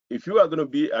 if you are going to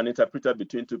be an interpreter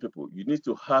between two people, you need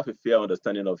to have a fair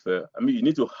understanding of, you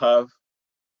need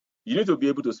to be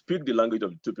able to speak the language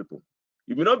of the two people.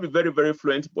 You may not be very, very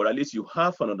fluent, but at least you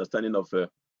have an understanding of the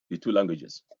two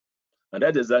languages. And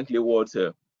that's exactly what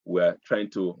we're trying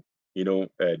to,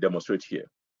 demonstrate here.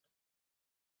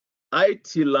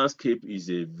 IT landscape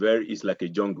is like a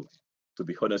jungle, to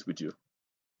be honest with you.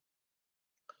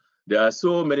 There are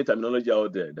so many terminology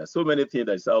out there. There's so many things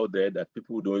that's out there that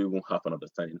people don't even have an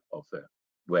understanding of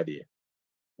what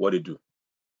they do.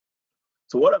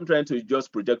 So what I'm trying to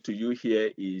just project to you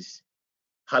here is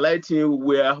highlighting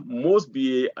where most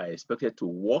BA are expected to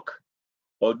work.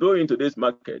 Although in today's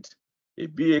market, a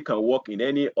BA can work in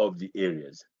any of the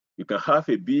areas. You can have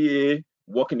a BA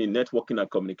working in networking and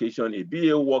communication, a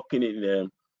BA working in,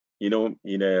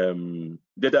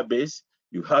 database.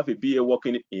 You have a BA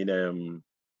working in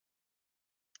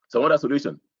some other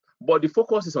solution. But the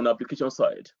focus is on the application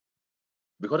side,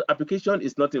 because application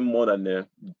is nothing more than a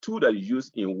tool that you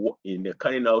use in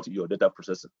carrying out your data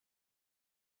processing.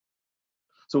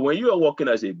 So when you are working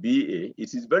as a BA,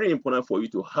 it is very important for you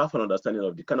to have an understanding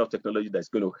of the kind of technology that's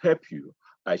going to help you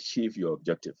achieve your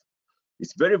objective.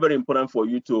 It's very, very important for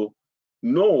you to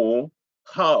know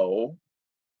how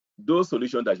those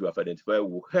solutions that you have identified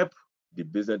will help the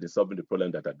business in solving the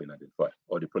problem that has been identified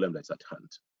or the problem that's at hand.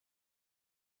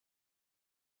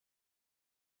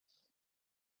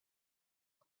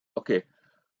 Okay,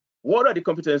 what are the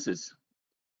competencies?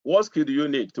 What skill do you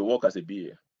need to work as a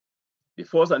BA? The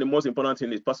first and the most important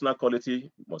thing is personal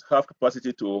quality. You must have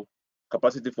capacity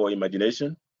for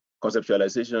imagination,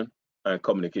 conceptualization, and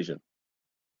communication.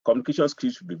 Communication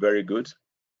skills should be very good.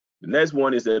 The next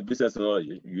one is business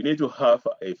knowledge. You need to have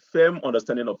a firm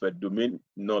understanding of a domain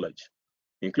knowledge,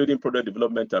 including product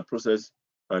development and process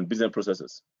and business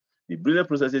processes. The business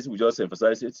processes, we just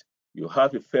emphasize it. You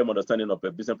have a firm understanding of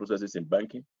business processes in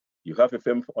banking. You have a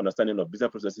firm understanding of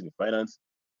business processes in finance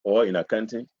or in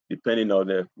accounting, depending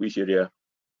on which area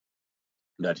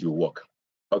that you work.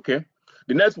 Okay.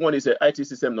 The next one is IT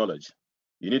system knowledge.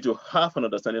 You need to have an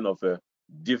understanding of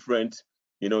different,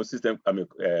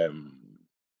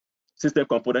 system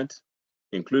components,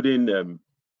 including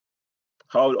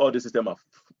how all the systems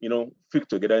are, fit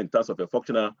together in terms of a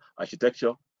functional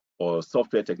architecture or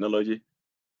software technology.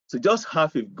 So just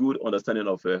have a good understanding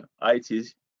of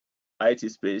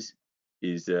IT space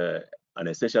is an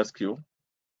essential skill,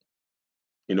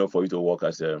 for you to work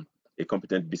as a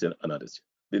competent business analyst.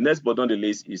 The next but not the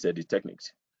least is the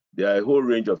techniques. There are a whole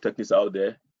range of techniques out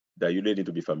there that you need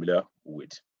to be familiar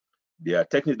with. There are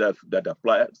techniques that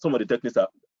apply. Some of the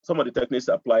techniques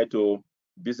apply to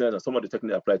business, and some of the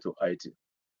techniques apply to IT.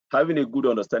 Having a good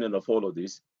understanding of all of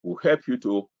this will help you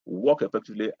to work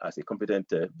effectively as a competent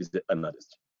business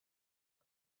analyst.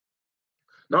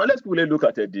 Now let's really look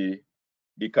at the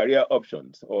career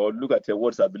options, or look at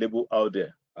what's available out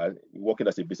there working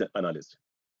as a business analyst.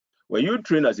 When you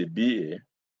train as a BA,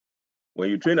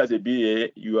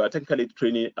 you are technically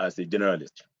training as a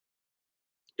generalist.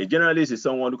 A generalist is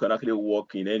someone who can actually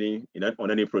work on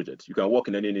any project. You can work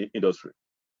in any industry.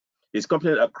 is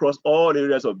competent across all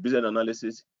areas of business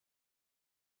analysis,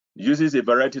 uses a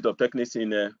variety of techniques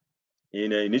in an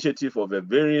initiative of a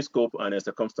varying scope and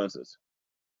circumstances,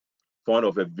 found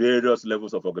of various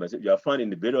levels of organization. You are found in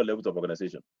the various levels of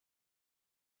organization.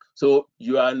 So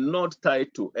you are not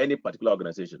tied to any particular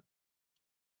organization.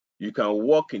 You can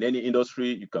work in any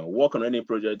industry, you can work on any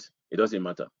project, it doesn't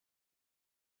matter.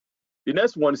 The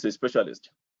next one is a specialist.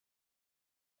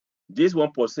 This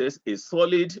one possesses a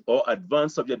solid or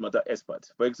advanced subject matter expert.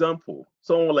 For example,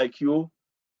 someone like you,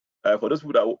 for those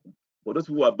people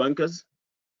who are bankers,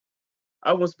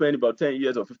 I will spend about 10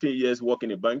 years or 15 years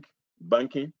working in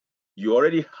banking. You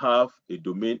already have a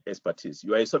domain expertise.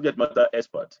 You are a subject matter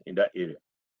expert in that area.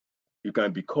 You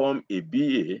can become a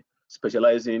BA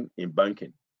specializing in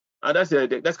banking. And that's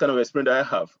kind of experience that I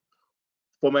have.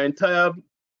 For my entire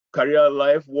career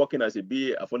life working as a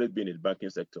BA, I've always been in the banking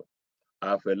sector.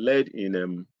 I've led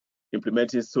in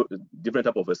implementing different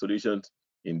type of solutions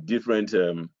in different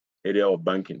area of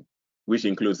banking, which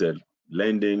includes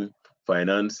lending,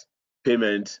 finance,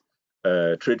 payment,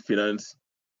 trade finance.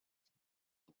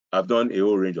 I've done a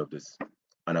whole range of this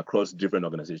and across different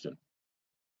organizations.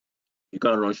 You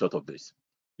can't run short of this.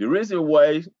 The reason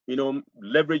why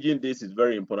leveraging this is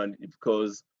very important is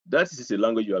because that is a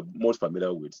language you are most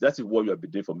familiar with. That is what you have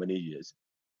been doing for many years,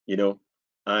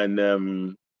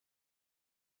 and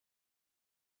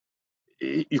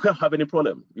you can't have any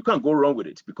problem. You can't go wrong with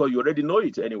it because you already know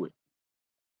it anyway.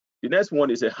 The next one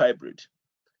is a hybrid.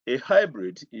 A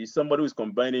hybrid is somebody who is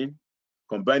combining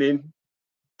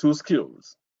two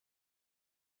skills.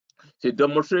 She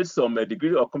demonstrates some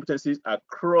degree of competencies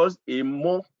across a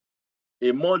more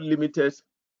limited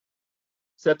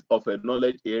set of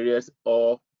knowledge areas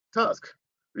or tasks,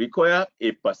 require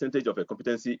a percentage of a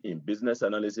competency in business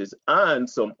analysis and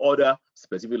some other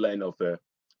specific line of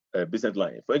business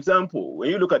line. For example,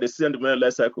 when you look at the system development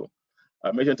life cycle,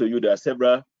 I mentioned to you there are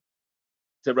several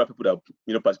people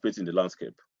that participate in the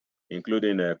landscape,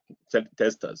 including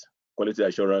testers, quality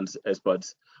assurance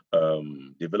experts,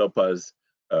 developers,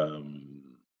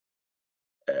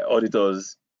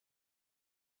 auditors,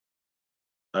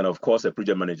 and of course a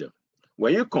project manager.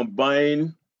 When you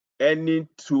combine any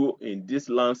two in this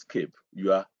landscape,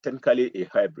 you are technically a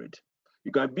hybrid.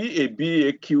 You can be a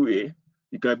BA QA,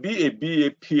 you can be a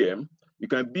BA PM, you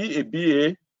can be a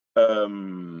BA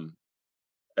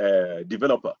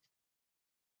developer.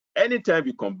 Anytime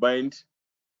you combine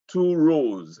two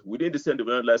roles within the same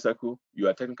development lifecycle, you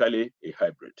are technically a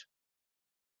hybrid.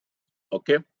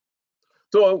 Okay.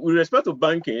 So with respect to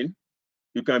banking,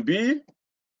 you are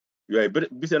a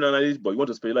business analyst, but you want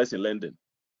to specialize in lending.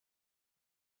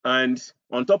 And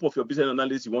on top of your business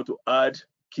analysis, you want to add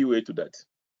QA to that.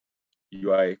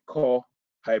 You are a core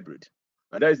hybrid.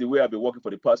 And that is the way I've been working for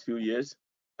the past few years.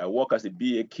 I work as a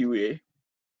BA QA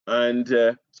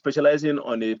and specializing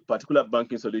on a particular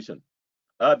banking solution.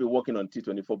 I've been working on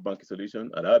T24 banking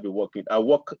solution, and I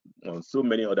work on so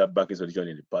many other banking solutions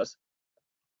in the past.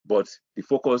 But the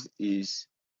focus is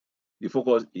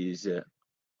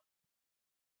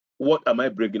what am I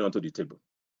bringing onto the table?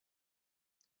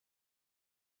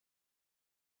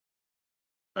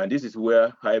 And this is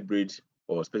where hybrid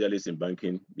or specialist in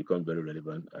banking becomes very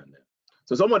relevant. And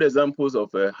so some of the examples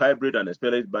of hybrid and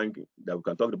specialist banking that we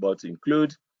can talk about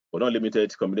include, but not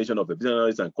limited, combination of a business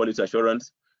analyst and quality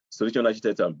assurance, solution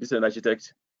architect and business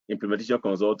architect, implementation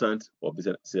consultant, or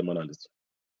business system analyst.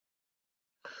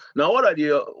 Now, what are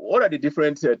the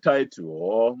different titles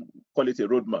or call it a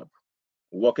roadmap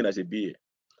working as a BA?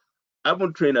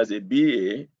 Having trained as a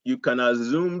BA, you can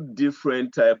assume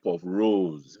different type of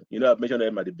roles. I've mentioned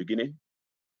them at the beginning.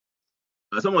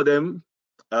 And some of them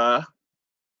are,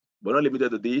 but not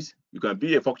limited to this. You can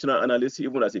be a functional analyst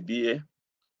even as a BA.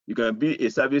 You can be a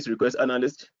service request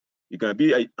analyst. You can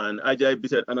be an agile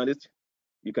business analyst.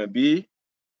 You can be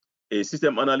a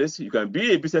system analyst. You can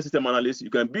be a business system analyst.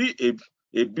 You can be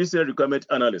a business requirement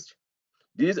analyst.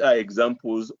 These are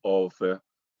examples of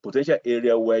potential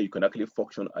area where you can actually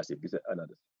function as a business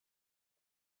analyst.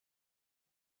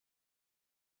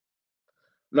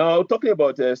 Now, talking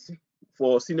about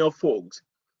for senior folks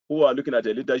who are looking at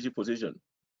a leadership position,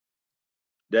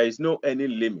 there is no any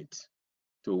limit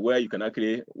to where you can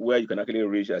actually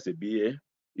reach as a BA.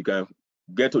 You can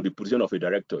get to the position of a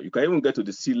director. You can even get to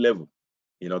the C level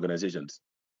in organizations.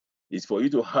 It's for you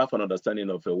to have an understanding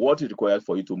of what is required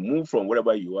for you to move from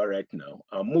wherever you are right now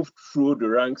and move through the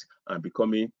ranks and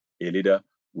becoming a leader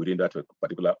within that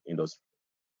particular industry,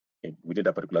 within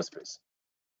that particular space.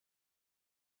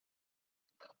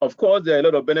 Of course, there are a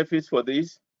lot of benefits for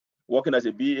this. Working as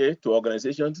a BA to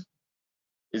organizations,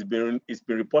 it's been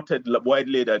reported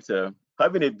widely that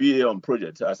having a BA on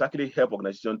project has actually helped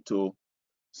organizations to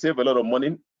save a lot of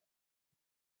money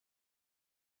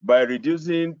by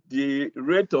reducing the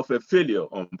rate of a failure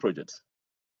on projects.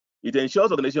 It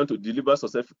ensures organizations to deliver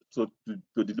to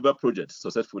deliver projects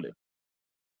successfully.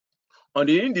 On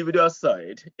the individual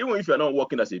side, even if you're not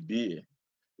working as a BA,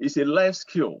 it's a life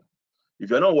skill. If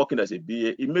you're not working as a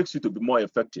BA, it makes you to be more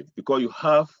effective because you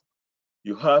have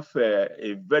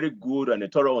a very good and a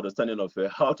thorough understanding of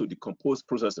how to decompose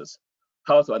processes,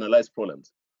 how to analyze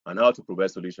problems, and how to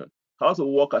provide solutions, how to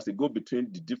work as a go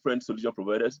between the different solution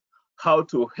providers, how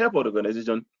to help an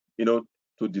organization,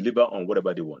 to deliver on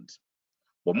whatever they want.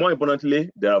 But more importantly,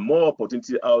 there are more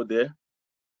opportunities out there.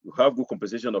 You have good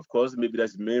compensation, of course. Maybe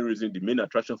that's the main reason, the main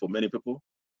attraction for many people.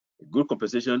 A good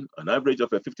compensation, an average of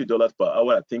 $50 per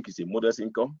hour, I think is a modest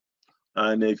income.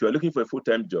 And if you're looking for a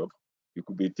full-time job, you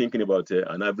could be thinking about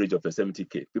an average of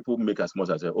 70K. People make as much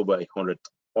as over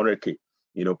 100K,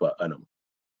 per annum.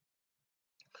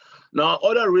 Now,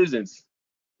 other reasons,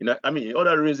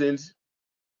 other reasons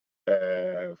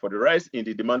for the rise in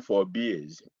the demand for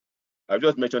BAs, I've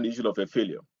just mentioned the issue of a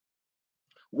failure.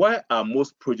 Why are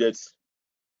most projects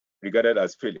regarded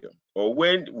as failure? Or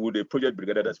when would a project be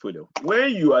regarded as failure?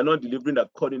 When you are not delivering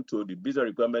according to the business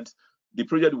requirements, the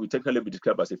project will technically be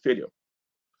described as a failure.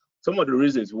 Some of the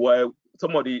reasons why,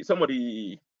 some of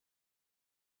the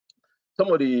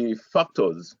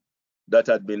factors that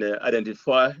have been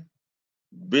identified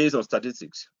based on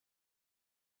statistics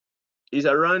is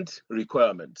around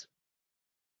requirement.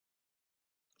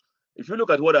 If you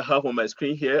look at what I have on my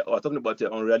screen here, we're talking about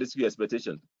unrealistic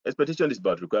expectation. Expectation is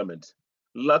about requirement.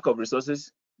 Lack of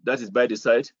resources, that is by the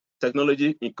side.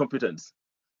 Technology, incompetence.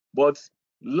 But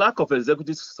lack of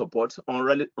executive support,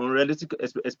 unrealistic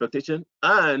expectation,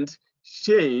 and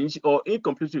change or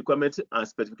incomplete requirements and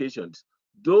specifications,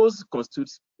 those constitute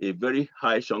a very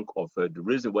high chunk of the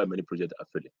reason why many projects are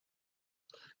failing.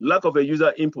 Lack of a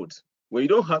user input. When you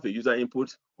don't have a user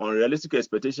input, unrealistic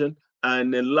expectation,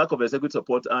 and a lack of executive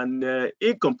support and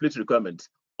incomplete requirements,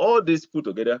 all these put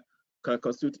together can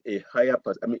constitute a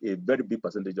a very big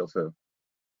percentage of the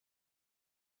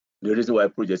reason why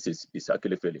projects is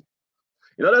actually failing.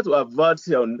 In order to avert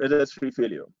unnecessary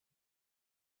failure,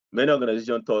 many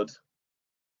organizations thought,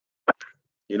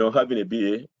 having a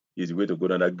BA is the way to go,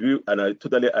 and I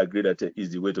totally agree that is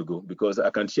the way to go because I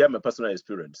can share my personal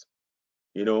experience.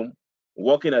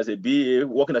 Working as a BA,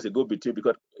 working as a go-between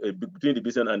between the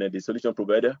business and the solution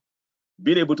provider,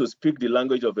 being able to speak the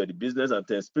language of the business and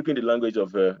then speaking the language of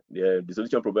the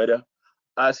solution provider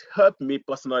has helped me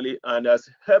personally and has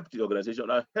helped the organization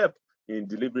and helped in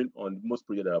delivering on most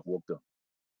projects that I've worked on.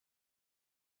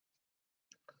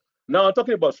 Now,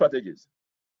 talking about strategies,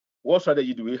 what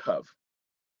strategy do we have?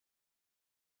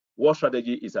 What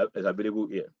strategy is available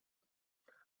here?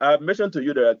 I've mentioned to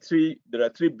you there are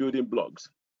three building blocks.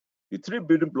 The three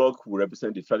building blocks will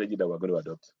represent the strategy that we're going to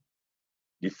adopt.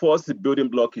 The first building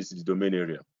block is the domain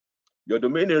area. Your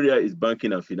domain area is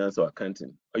banking and finance or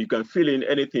accounting. You can fill in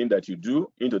anything that you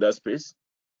do into that space.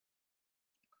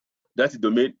 That's the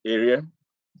domain area.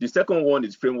 The second one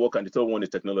is framework, and the third one is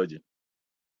technology.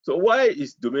 So why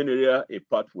is domain area a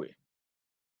pathway?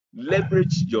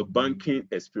 Leverage your banking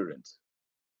experience.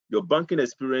 Your banking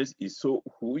experience is so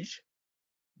huge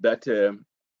that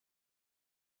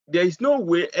there is no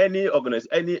way any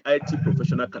IT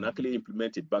professional can actually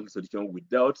implement a banking solution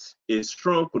without a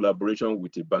strong collaboration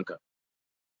with a banker.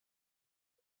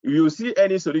 If you see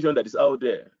any solution that is out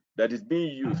there that is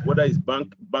being used, whether it's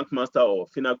Bankmaster or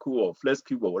Finacle or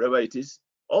FlexCube or whatever it is,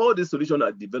 all these solutions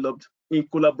are developed in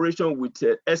collaboration with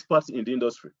experts in the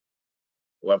industry.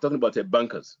 Well, I'm talking about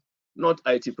bankers, not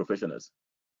IT professionals.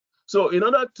 So in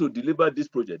order to deliver this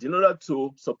project, in order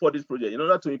to support this project, in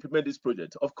order to implement this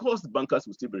project, of course, the bankers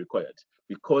will still be required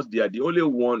because they are the only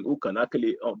one who can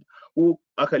actually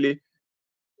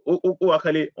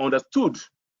understood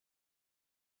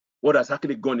what has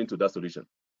actually gone into that solution.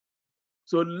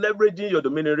 So leveraging your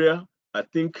domain area, I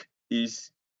think,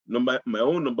 is my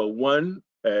own number one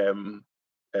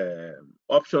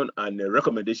option and a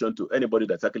recommendation to anybody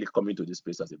that's actually coming to this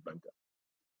space as a banker.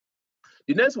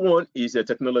 The next one is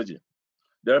technology.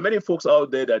 There are many folks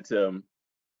out there that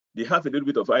they have a little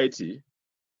bit of IT,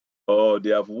 or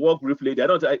they have worked briefly. They are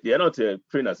not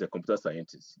trained as a computer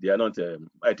scientist. They are not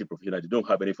IT professionals. They don't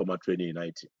have any formal training in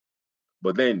IT.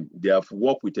 But then they have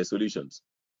worked with the solutions.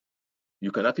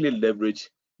 You can actually leverage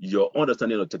your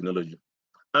understanding of technology.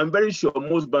 I'm very sure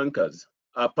most bankers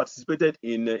have participated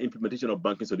in implementation of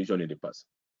banking solution in the past.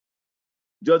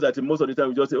 Just that most of the time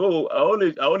we just say, oh,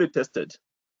 I only tested,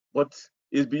 but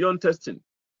it's beyond testing.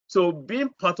 So being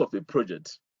part of a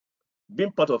project,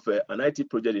 being part of an IT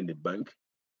project in the bank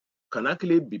can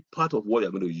actually be part of what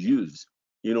you're going to use,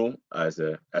 you know, as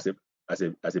a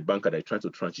banker that is trying to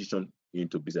transition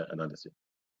into business analysis.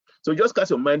 So just cast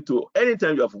your mind to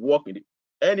anytime you have worked in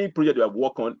any project you have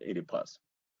worked on in the past.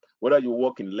 Whether you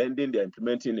work in lending, they're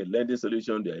implementing a lending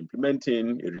solution, they're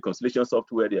implementing a reconciliation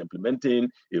software, they're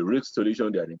implementing a risk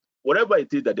solution, whatever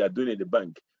it is that they are doing in the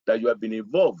bank that you have been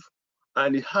involved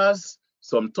and it has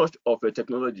some touch of a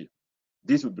technology,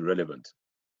 this will be relevant.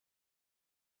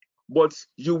 But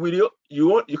you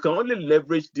can only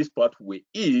leverage this pathway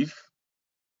if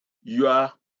you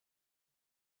are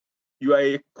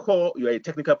a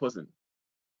technical person.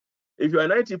 If you're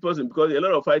an IT person, because a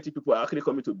lot of IT people are actually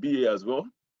coming to BA as well,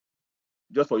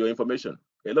 just for your information.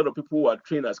 A lot of people who are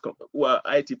trained who are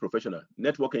IT professionals,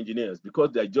 network engineers,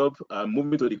 because their job are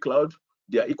moving to the cloud,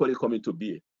 they are equally coming to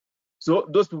BA. So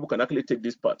those people can actually take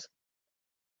this part.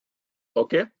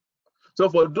 Okay. So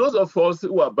for those of us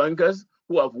who are bankers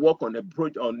who have worked on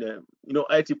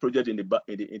IT project in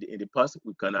the past,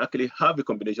 we can actually have a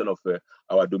combination of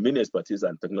our domain expertise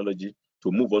and technology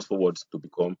to move us forward to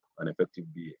become an effective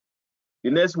BA.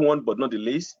 The next one, but not the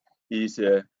least, is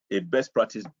a best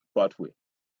practice pathway.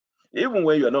 Even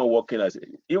when you're not working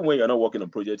on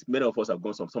projects, many of us have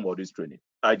gone some of this training.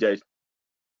 Agile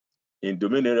in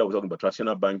domain area, we're talking about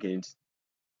traditional banking,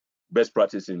 best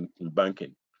practice in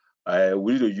banking.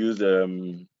 We need to use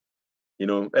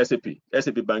SAP.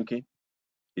 SAP banking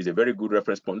is a very good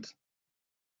reference point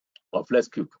of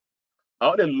FlexCube. I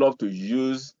would love to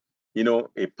use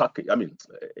a package,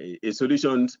 a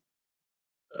solution,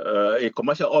 a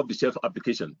commercial off-the-shelf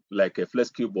application like a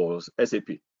FlexCube or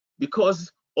SAP,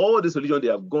 because all the solutions, they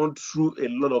have gone through a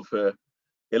lot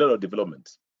of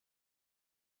development.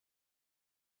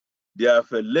 They have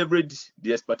leveraged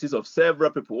the expertise of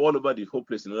several people all over the whole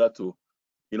place in order to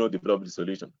develop the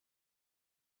solution.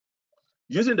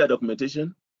 Using that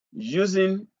documentation,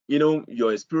 using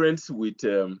your experience with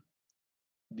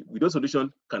those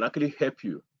solutions can actually help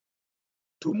you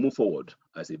to move forward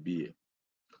as a BA.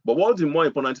 But what's more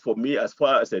important for me as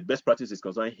far as a best practice is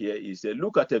concerned here is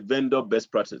look at a vendor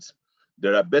best practice.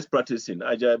 There are best practice in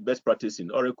Agile, best practice in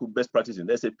Oracle, best practice in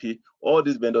SAP. All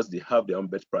these vendors, they have their own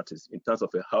best practice in terms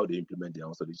of how they implement their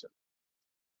own solution.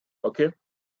 Okay.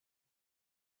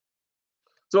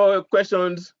 So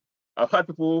questions, I've had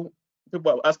people have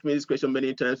asked me this question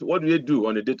many times. What do they do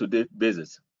on a day-to-day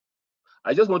basis?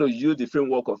 I just want to use the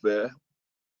framework of a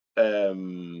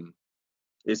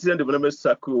system development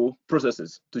cycle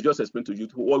processes to just explain to you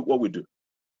what we do.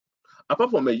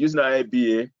 Apart from using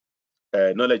IBA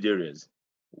knowledge areas,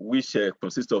 which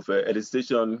consist of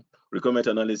elicitation, requirement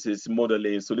analysis,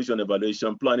 modeling, solution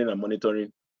evaluation, planning and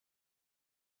monitoring.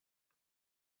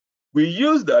 We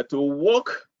use that to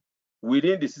work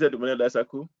within the system development life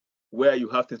cycle, where you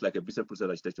have things like a business process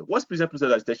architecture. What's business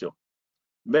process architecture?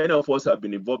 Many of us have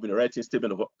been involved in writing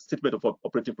statement of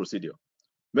operating procedure.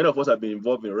 Many of us have been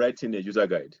involved in writing a user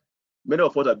guide. Many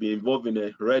of us have been involved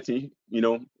in writing,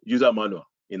 user manual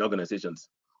in organizations.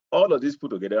 All of these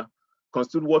put together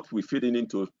constitute what we feed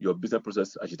into your business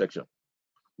process architecture.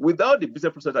 Without the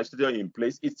business process architecture in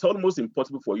place, it's almost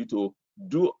impossible for you to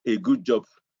do a good job,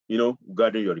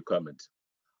 gathering your requirements.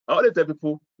 I always tell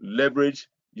people, leverage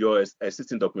your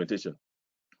existing documentation.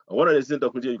 And one of the existing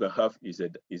documentation you can have is a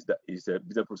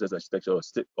business process architecture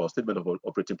or statement of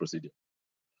operating procedure.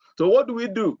 So what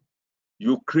do?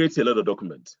 You create a lot of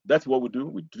documents. That's what we do.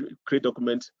 We create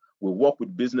documents. We work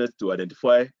with business to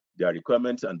identify their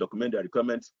requirements and document their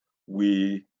requirements.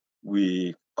 We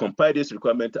compile this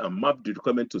requirement and map the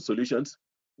requirement to solutions.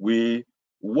 We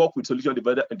work with solution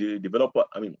developer.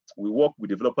 We work with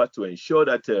developers to ensure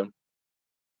that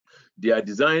their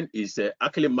design is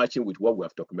actually matching with what we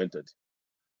have documented.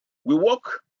 We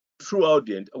work throughout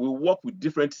the end. We work with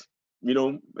different,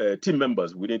 team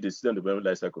members within the system development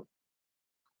lifecycle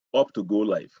up to go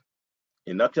live.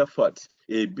 In actual fact,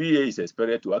 a BA is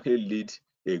expected to actually lead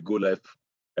a go live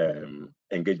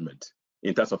engagement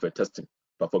in terms of testing,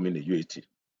 performing a UAT.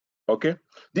 Okay,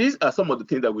 these are some of the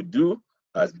things that we do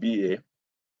as BA.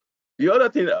 The other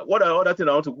thing, I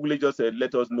want to quickly just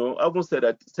let us know. I haven't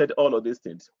said all of these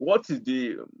things. What's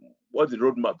the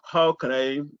roadmap? How can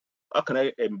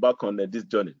I embark on this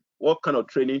journey? What kind of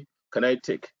training can I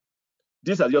take?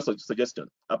 These are just a suggestion.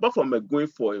 Apart from going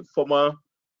for a formal,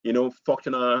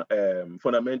 functional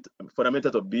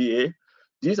fundamentals of BA,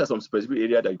 these are some specific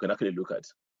areas that you can actually look at.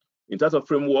 In terms of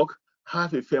framework,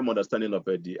 have a firm understanding of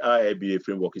the IIBA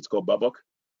framework. It's called BABOK.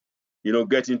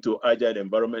 Get into agile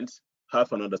environments.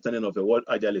 Have an understanding of what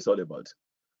agile is all about.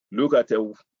 Look at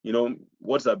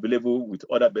what's available with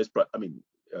other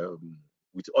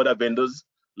with other vendors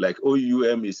like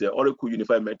OUM is Oracle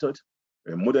Unified Method,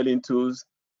 modeling tools,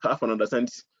 have an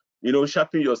understanding,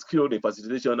 sharpen your skill in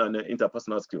facilitation and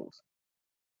interpersonal skills.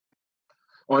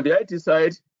 On the IT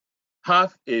side,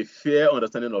 have a fair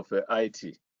understanding of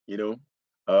IT,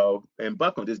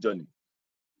 embark on this journey.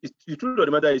 The truth of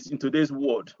the matter is, in today's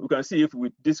world, we can see if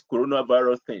with this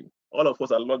coronavirus thing, all of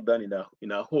us are locked down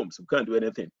in our homes. We can't do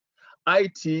anything.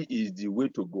 IT is the way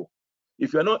to go.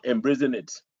 If you're not embracing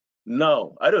it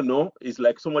now, I don't know, it's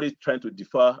like somebody trying to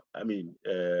defer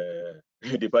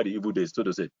the evil days, so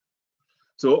to say.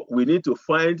 So we need to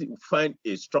find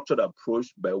a structured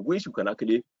approach by which we can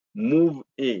actually move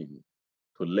in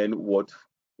to learn what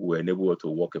we enable to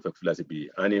work effectively as a BA.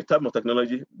 And in terms of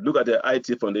technology, look at the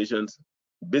IT foundations,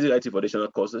 basic IT foundational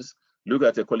courses, look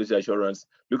at the quality assurance,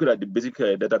 looking at the basic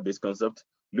database concept,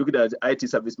 looking at IT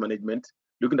service management,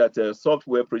 looking at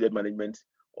software project management.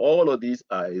 All of these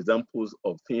are examples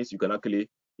of things you can actually,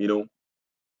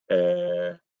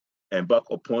 embark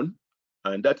upon,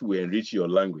 and that will enrich your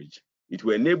language. It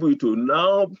will enable you to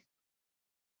now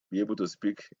be able to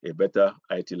speak a better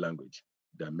IT language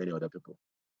than many other people.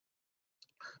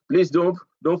 Please don't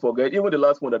forget, even the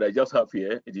last one that I just have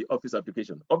here is the Office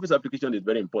application. Office application is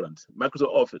very important.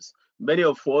 Microsoft Office. Many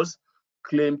of us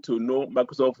claim to know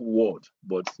Microsoft Word,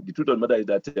 but the truth of the matter is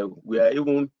that we are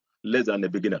even less than a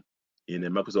beginner in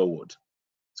Microsoft Word.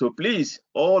 So please,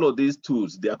 all of these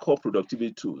tools, they are called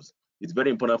productivity tools. It's very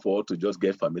important for us to just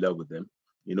get familiar with them.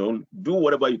 Do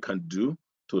whatever you can do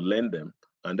to learn them,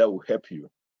 and that will help you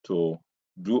to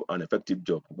do an effective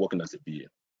job working as a BA.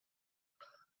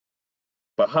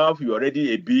 Perhaps you're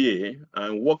already a BA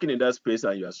and working in that space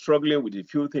and you are struggling with a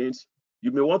few things,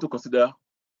 you may want to consider,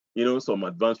 some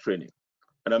advanced training.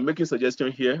 And I'm making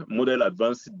suggestion here. Model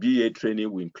advanced BA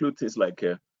training will include things like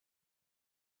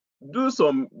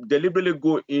deliberately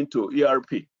go into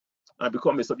ERP and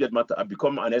become a subject matter and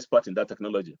become an expert in that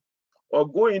technology, or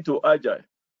go into Agile.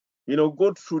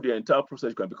 Go through the entire process.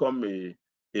 You can become a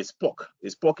SPOC. A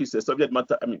SPOC is a subject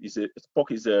matter.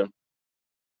 SPOC is a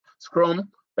Scrum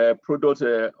product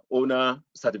owner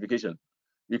certification.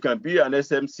 You can be an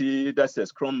SMC, that's a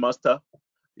Scrum Master.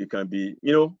 You can be,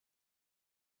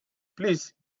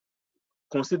 please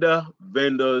consider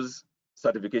vendors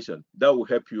certification. That will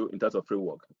help you in terms of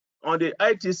framework. On the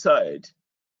IT side,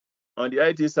 I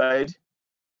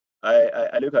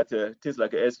look at things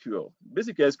like SQL,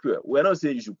 basic SQL. We're not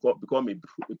saying you should become a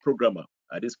programmer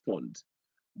at this point,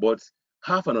 but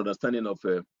have an understanding of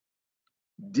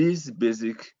this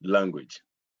basic language.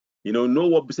 Know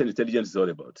what business intelligence is all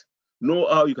about. Know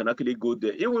how you can actually go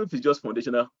there, even if it's just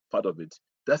foundational part of it.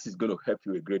 That is going to help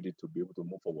you a great deal to be able to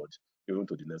move forward, even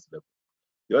to the next level.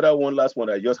 The other one, last one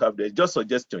I just have there, just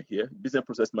suggestion here, business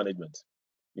process management.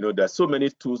 There's so many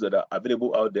tools that are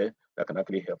available out there that can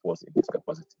actually help us in this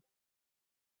capacity.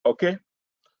 Okay,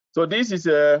 so this is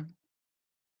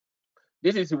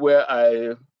where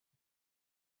I've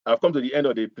come to the end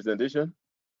of the presentation.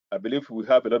 I believe we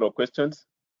have a lot of questions,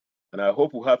 and I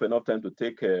hope we have enough time to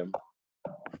take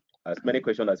as many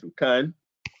questions as we can.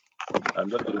 I'm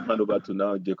just going to hand over to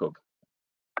now Jacob.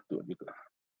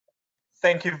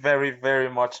 Thank you very, very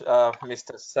much,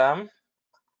 Mr. Sam.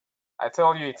 I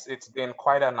tell you, it's been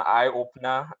quite an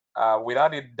eye-opener.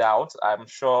 Without a doubt, I'm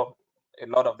sure a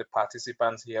lot of the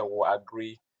participants here will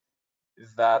agree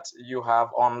that you have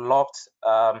unlocked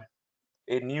a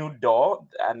new door,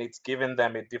 and it's given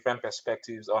them a different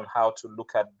perspectives on how to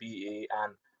look at BA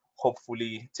and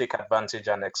hopefully take advantage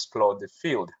and explore the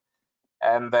field.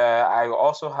 And I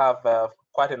also have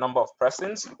quite a number of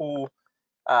persons who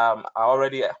are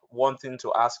already wanting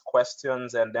to ask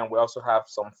questions, and then we also have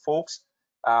some folks.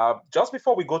 Just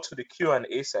before we go to the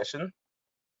Q&A session,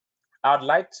 I'd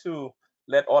like to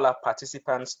let all our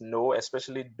participants know,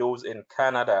 especially those in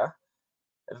Canada,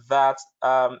 that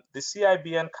the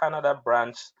CIBN Canada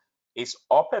branch is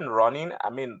up and running.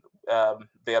 I mean,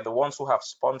 they are the ones who have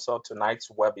sponsored tonight's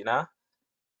webinar,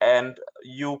 and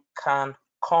you can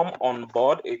come on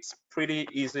board. It's pretty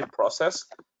easy process.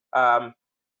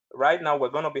 Right now, we're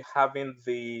going to be having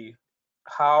the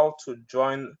how to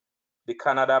join the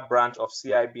Canada branch of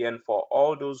CIBN for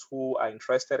all those who are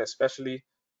interested, especially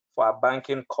for our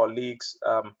banking colleagues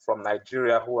from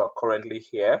Nigeria who are currently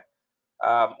here.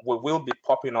 We will be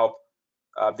popping up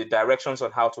the directions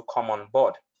on how to come on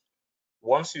board.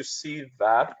 Once you see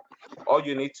that, all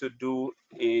you need to do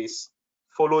is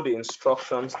follow the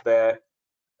instructions there,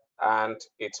 and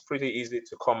it's pretty easy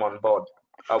to come on board.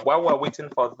 While we're waiting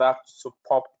for that to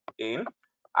pop in,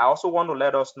 I also want to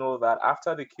let us know that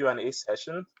after the Q&A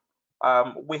session,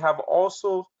 we have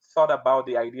also thought about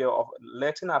the idea of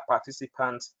letting our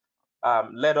participants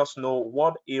let us know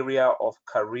what area of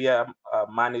career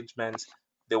management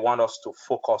they want us to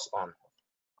focus on.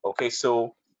 Okay,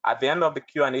 so At the end of the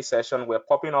Q&A session, we're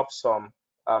popping up some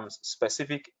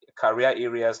specific career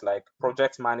areas like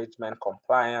project management,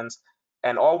 compliance,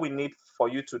 and all we need for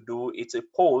you to do, it's a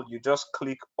poll. You just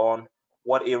click on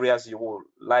what areas you would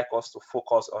like us to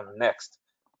focus on next.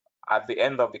 At the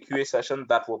end of the QA session,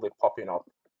 that will be popping up.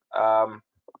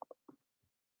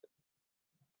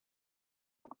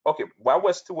 Okay, while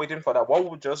we're still waiting for that, what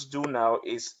we'll just do now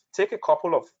is take a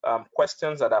couple of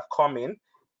questions that have come in,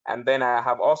 and then I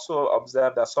have also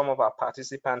observed that some of our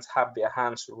participants have their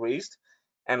hands raised.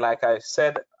 And like I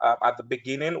said at the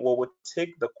beginning, we will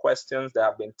take the questions that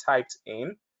have been typed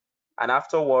in, and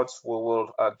afterwards we will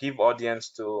give audience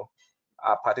to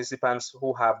participants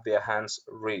who have their hands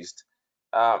raised.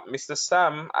 Mr.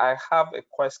 Sam, I have a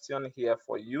question here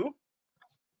for you.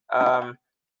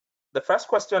 The first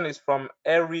question is from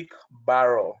Eric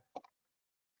Barrow.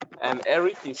 And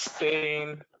Eric is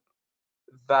saying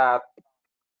that,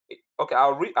 okay,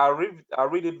 I'll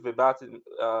read it verbatim,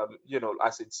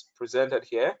 as it's presented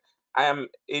here. I'm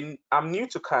new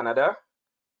to Canada.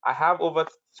 I have over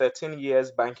 13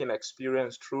 years banking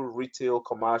experience through retail,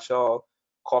 commercial,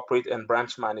 corporate, and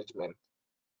branch management.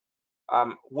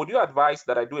 Would you advise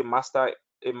that I do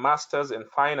a master's in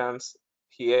finance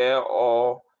here,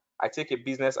 or I take a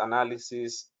business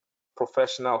analysis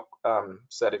professional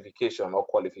certification or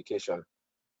qualification?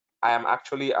 I am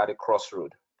actually at a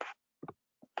crossroad.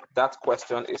 That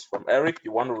question is from Eric.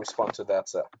 You want to respond to that,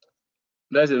 sir?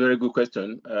 That's a very good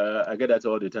question. I get that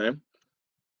all the time.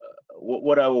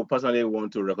 What I would personally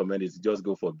want to recommend is just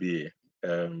go for BA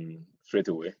straight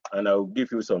away, and I'll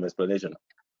give you some explanation.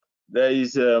 There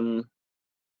is, if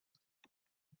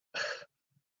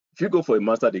you go for a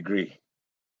master degree,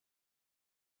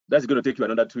 that's going to take you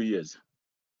another 2 years.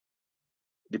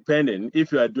 Depending,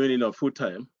 if you are doing it on full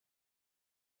time,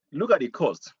 look at the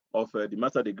cost of the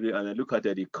master degree and look at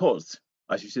the cost,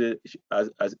 as you say,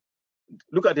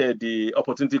 look at the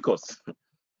opportunity cost.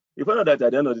 You find out that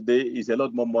at the end of the day, it's a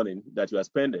lot more money that you are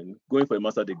spending going for a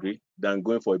master degree than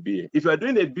going for a BA. If you are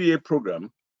doing a BA program,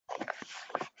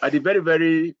 at the very,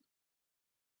 very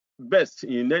best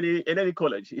in any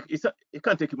college, it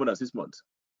can't take you more than 6 months.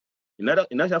 In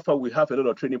actual fact, we have a lot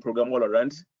of training program all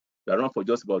around. They run for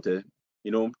just about 2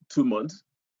 months,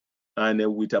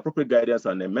 and with appropriate guidance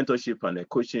and mentorship and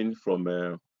coaching from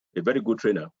a very good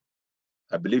trainer,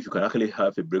 I believe you can actually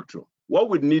have a breakthrough. What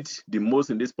we need the most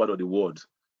in this part of the world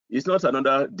is not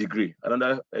another degree,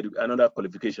 another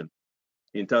qualification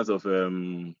in terms of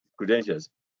credentials.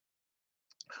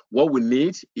 What we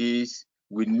need is,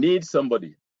 we need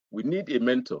somebody, we need a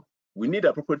mentor, we need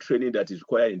appropriate training that is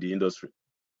required in the industry.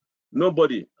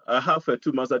 Nobody, I have a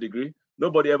 2 master degree,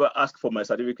 nobody ever asked for my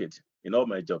certificate in all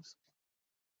my jobs.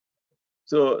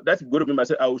 So that's going to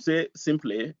be I would say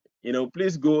simply,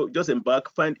 please go, just embark,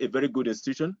 find a very good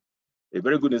institution, a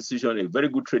very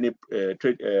good training,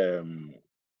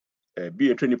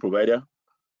 be a training provider,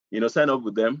 sign up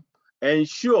with them.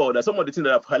 Ensure that some of the things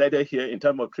that I've highlighted here in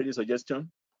terms of training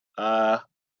suggestion are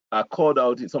called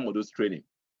out in some of those training,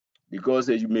 because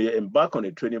you may embark on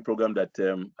a training program that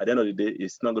at the end of the day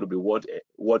is not going to be worth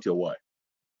your while.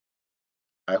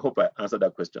 I hope I answered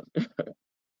that question.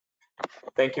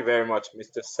 Thank you very much,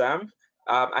 Mr. Sam.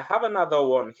 I have another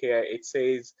one here. It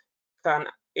says,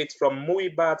 it's from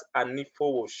Muibat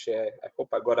Anifowoshe. I hope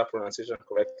I got that pronunciation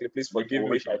correctly. Please forgive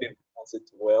me if I didn't pronounce it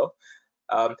well.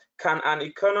 Can an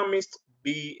economist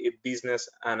be a business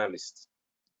analyst?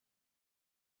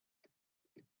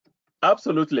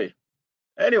 Absolutely.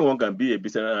 Anyone can be a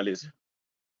business analyst.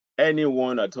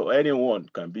 Anyone at all, anyone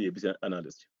can be a business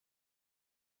analyst.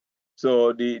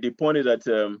 So the point is that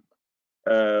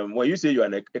when you say you are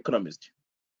an economist,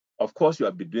 of course you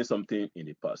have been doing something in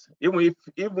the past.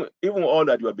 Even all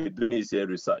that you have been doing is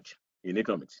research in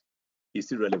economics, is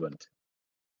still relevant.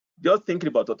 Just thinking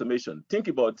about automation, think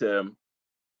about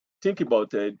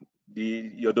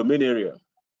your domain area,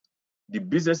 the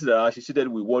businesses that are associated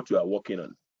with what you are working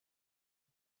on,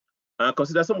 and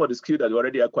consider some of the skills that you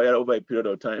already acquired over a period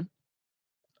of time.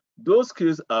 Those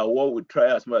skills are what we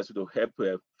try as much as to help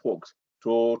folks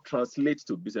to translate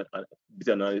to business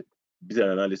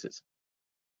analysis.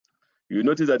 You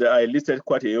notice that I listed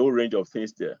quite a whole range of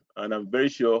things there, and I'm very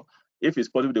sure if it's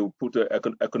possible, they will put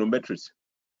econometrics.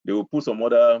 They will put some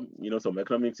other, some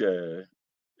economics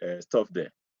stuff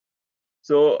there.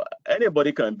 So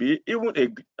anybody can be,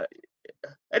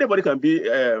 anybody can be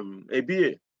a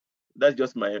BA. That's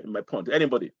just my point.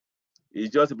 Anybody.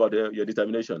 It's just about your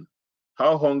determination.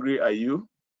 How hungry are you?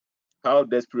 How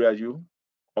desperate are you?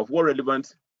 Of what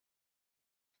relevant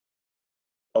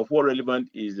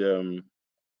is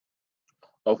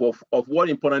of what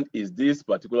important is this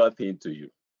particular thing to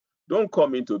you? don't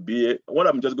come into BA. What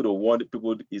I'm just going to warn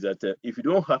people is that if you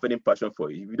don't have any passion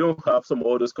for it, if you don't have some of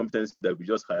all those competencies that we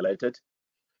just highlighted,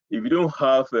 if you don't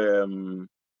have,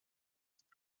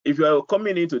 if you are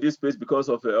coming into this space because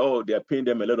of, oh, they are paying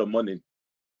them a lot of money,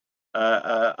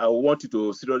 I want you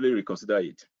to seriously reconsider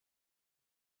it.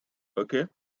 Okay?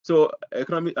 So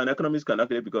economics can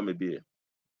actually become a BA.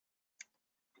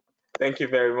 Thank you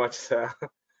very much, sir.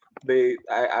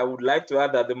 I would like to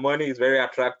add that the money is very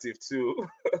attractive too.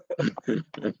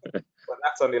 But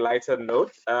that's on a lighter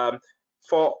note.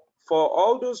 For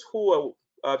all those who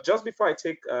are, just before I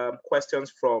take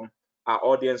questions from our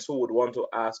audience who would want to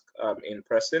ask in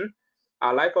person,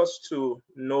 I'd like us to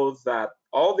know that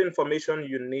all the information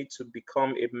you need to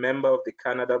become a member of the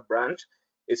Canada branch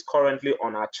is currently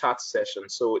on our chat session.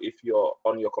 So if you're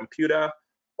on your computer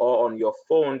or on your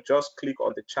phone, just click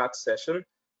on the chat session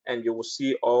and you will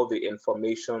see all the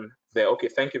information there. Okay,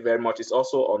 thank you very much. It's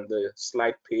also on the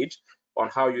slide page on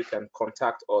how you can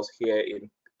contact us here in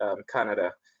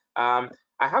Canada. I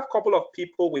have a couple of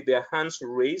people with their hands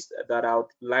raised that I would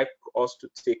like us to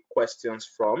take questions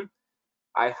from.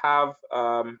 I have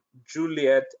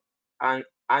Juliet and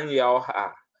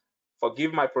Anyaoha.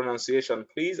 Forgive my pronunciation,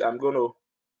 please. I'm going to,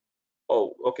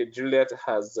 oh, okay, Juliet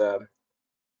has,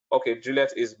 okay,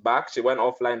 Juliet is back. She went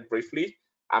offline briefly.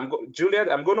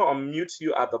 Juliet, I'm going to unmute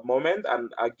you at the moment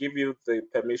and I'll give you the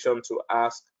permission to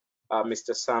ask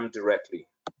Mr. Sam directly.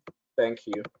 Thank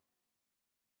you.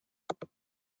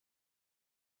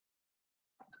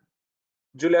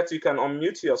 Juliet, you can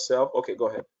unmute yourself. Okay, go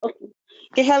ahead.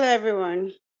 Okay, hello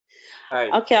everyone. Hi.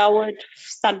 Okay, I would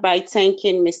start by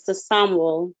thanking Mr.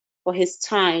 Samuel for his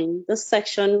time. This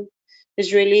section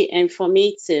is really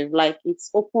informative. Like, it's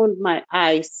opened my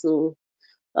eyes to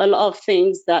a lot of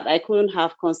things that I couldn't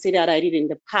have considered I did in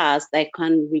the past I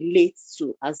can relate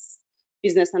to as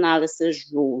business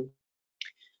analysis role.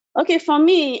 Okay, for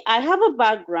me, I have a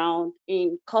background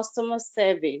in customer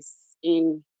service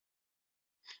in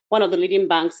one of the leading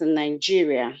banks in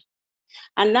Nigeria.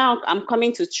 And now I'm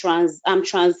coming to I'm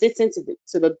transiting to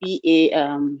the BA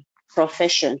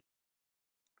profession.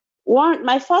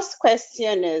 My first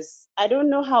question is, I don't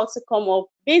know how to come up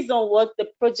based on what the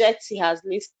project he has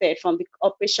listed from the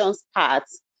operations part.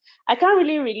 I can't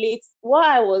really relate. What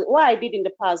I did in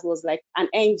the past was like an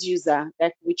end user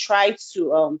that we tried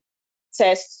to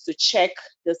test to check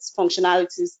the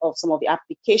functionalities of some of the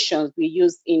applications we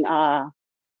use in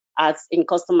in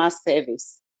customer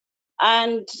service.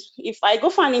 And if I go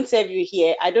for an interview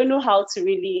here, I don't know how to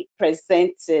really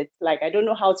present it. Like, I don't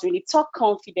know how to really talk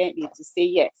confidently to say,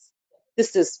 yes,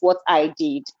 this is what I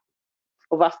did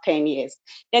over 10 years.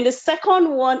 Then the second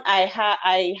one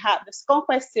the second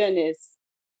question is,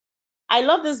 I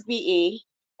love this BA.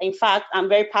 In fact, I'm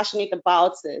very passionate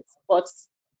about it, but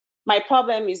my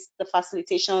problem is the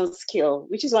facilitation skill,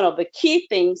 which is one of the key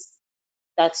things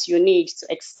that you need to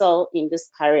excel in this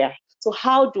career. So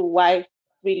how do I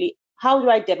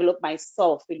develop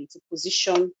myself really to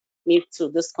position me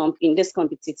to in this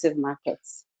competitive market?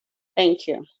 Thank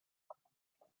you.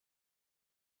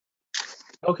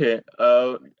 Okay,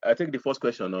 I think the first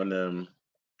question on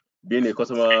being a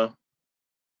customer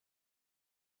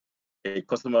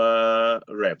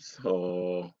reps,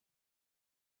 or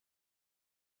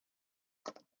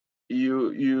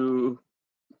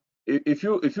if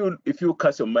you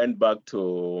cast your mind back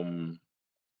to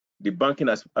the banking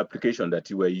application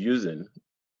that you were using,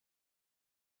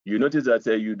 you notice that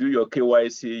you do your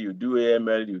KYC, you do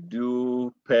AML, you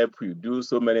do PEP, you do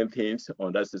so many things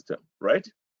on that system, right?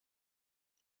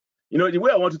 You know, the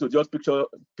way I want you to just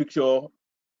picture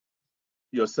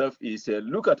yourself is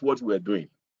look at what we're doing.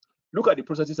 Look at the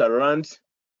processes around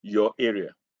your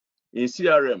area. In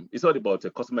CRM, it's all about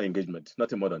customer engagement,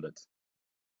 nothing more than that.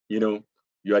 You know,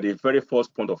 you are the very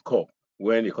first point of call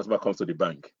when a customer comes to the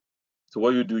bank. So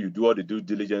what you do all the due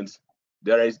diligence.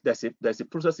 There's a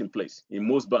process in place in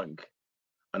most banks,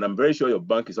 and I'm very sure your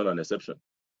bank is not an exception.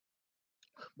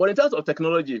 But in terms of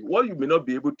technology, what you may not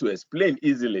be able to explain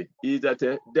easily is that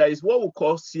there is what we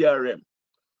call CRM.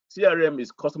 CRM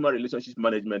is customer relationship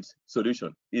management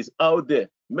solution. It's out there.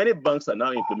 Many banks are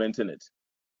now implementing it.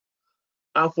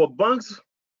 And for banks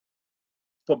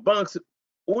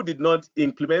who did not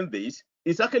implement this,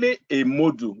 it's actually a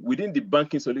module within the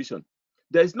banking solution.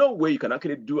 There is no way you can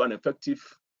actually do an effective,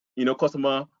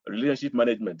 customer relationship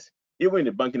management, even in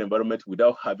the banking environment,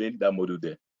 without having that module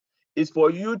there. It's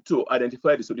for you to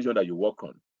identify the solution that you work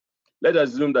on. Let's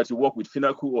assume that you work with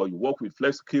Finacle, or you work with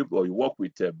FlexCube, or you work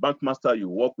with Bankmaster, you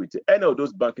work with any of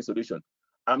those banking solutions.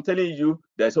 I'm telling you,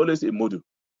 there's always a module.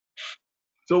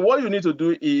 So what you need to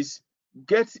do is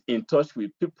get in touch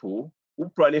with people who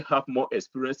probably have more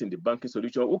experience in the banking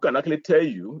solution, who can actually tell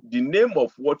you the name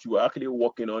of what you are actually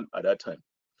working on at that time.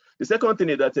 The second thing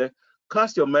is that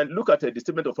cast your mind, look at the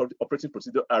statement of operating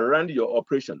procedure around your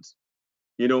operations.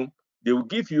 You know, they will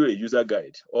give you a user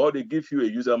guide, or they give you a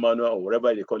user manual, or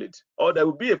whatever they call it, or there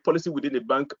will be a policy within the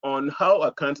bank on how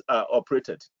accounts are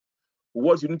operated,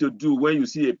 what you need to do when you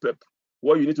see a PEP,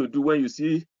 what you need to do when you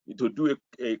see to do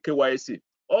a KYC.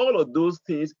 All of those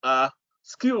things are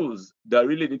skills that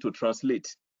really need to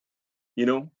translate, you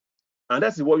know, and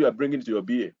that's what you are bringing to your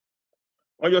BA.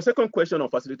 On your second question on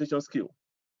facilitation skill,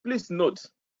 please note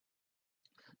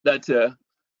that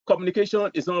communication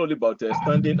is not only about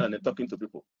standing and talking to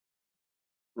people,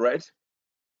 right?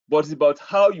 But it's about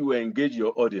how you engage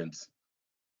your audience,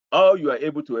 how you are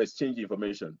able to exchange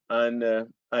information, and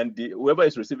whoever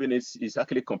is receiving it is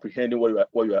actually comprehending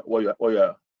what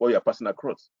you are passing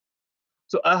across.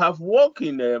 So I have worked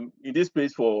in this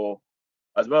space for,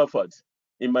 as a matter of fact,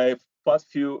 in my past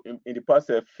few in the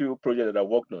past few projects that I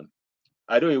worked on,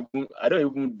 I don't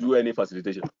even do any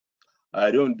facilitation.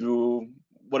 I don't do,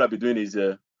 what I've been doing is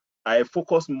I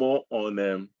focus more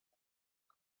on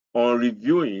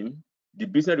reviewing the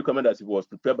business requirement that was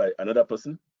prepared by another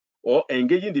person, or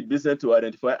engaging the business to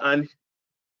identify, and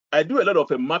I do a lot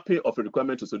of mapping of a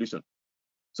requirement to solution.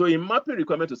 So in mapping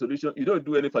requirement to solution, you don't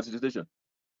do any facilitation.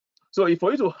 So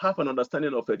for you to have an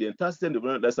understanding of the entire system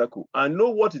development life cycle and know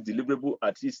what is deliverable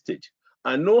at each stage,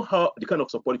 and know how the kind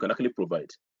of support you can actually provide.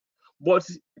 But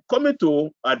coming to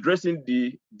addressing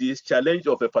this challenge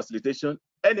of a facilitation,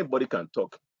 anybody can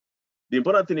talk. The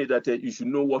important thing is that you should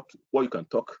know what you can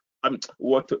talk,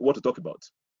 what to talk about.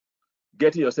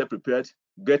 Getting yourself prepared,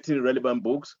 getting relevant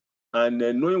books, and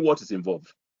knowing what is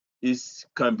involved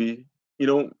can be,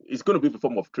 it's going to be a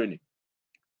form of training.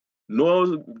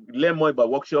 Learn more about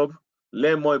workshop,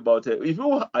 learn more about, if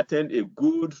you attend a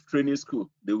good training school,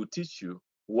 they will teach you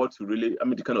what to really,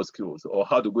 the kind of skills, or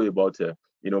how to go about,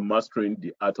 mastering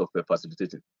the art of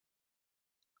facilitating.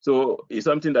 So it's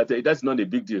something that that's not a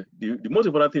big deal. The most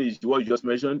important thing is what you just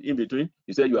mentioned in between.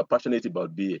 You said you are passionate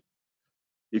about BA.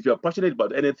 If you are passionate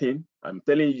about anything, I'm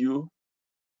telling you,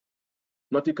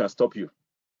 nothing can stop you.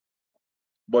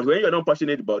 But when you're not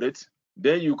passionate about it,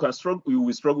 then you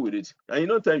will struggle with it, and in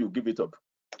no time you give it up.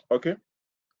 Okay.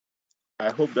 I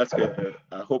hope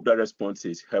that response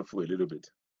is helpful a little bit.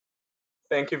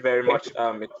 Thank you very much,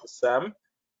 Mr. Sam.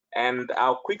 And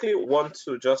I'll quickly want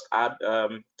to just add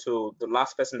to the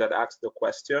last person that asked the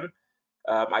question.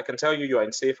 I can tell you are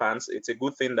in safe hands. It's a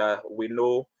good thing that we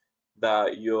know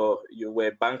that you were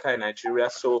a banker in Nigeria.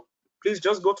 So please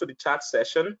just go to the chat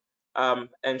session.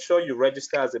 Ensure you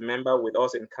register as a member with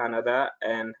us in Canada.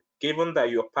 And given that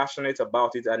you're passionate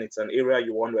about it and it's an area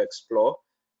you want to explore,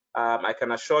 I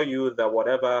can assure you that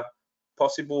whatever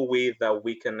possible way that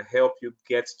we can help you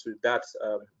get to that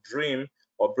dream,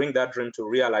 or bring that dream to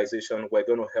realization, we're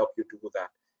going to help you do that.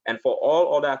 And for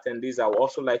all other attendees, I would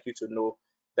also like you to know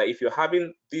that if you're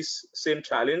having this same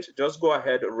challenge, just go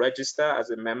ahead, register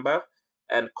as a member,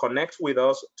 and connect with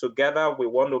us. Together, we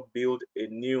want to build a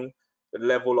new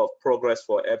level of progress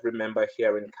for every member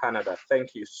here in Canada.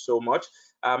 Thank you so much.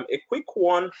 A quick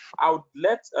one, I would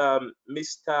let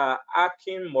Mr.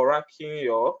 Akin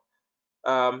Morakinyo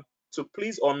to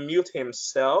please unmute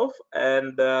himself,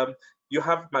 and you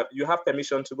have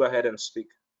permission to go ahead and speak.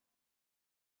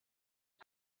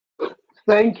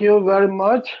 Thank you very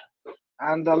much,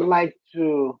 and I'd like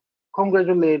to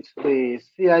congratulate the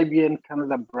CIBN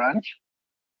Canada branch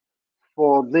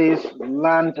for this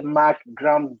landmark,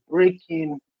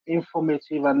 groundbreaking,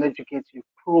 informative, and educative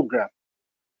program.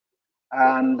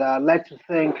 And I'd like to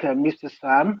thank Mr.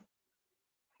 Sam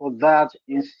for that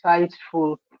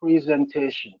insightful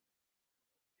presentation.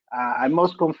 I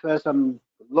must confess I'm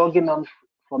logging on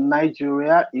from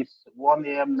Nigeria. It's 1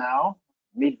 a.m. now,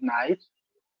 midnight,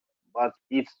 but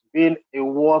it's been a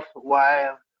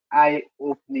worthwhile,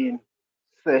 eye-opening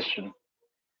session.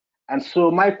 And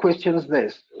so my question is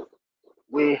this.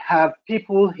 We have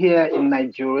people here in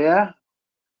Nigeria.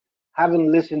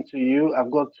 Having listened to you, I've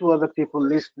got 2 other people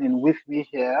listening with me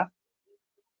here,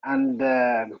 and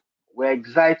we're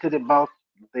excited about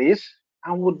this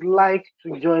and would like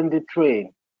to join the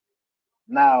train.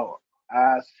 Now,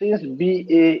 since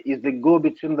BA is the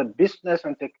go-between the business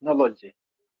and technology,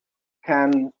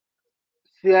 can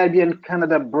CIBN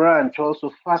Canada branch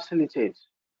also facilitate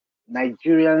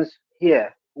Nigerians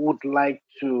here who would like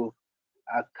to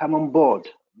come on board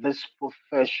this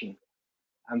profession?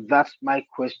 And that's my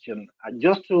question.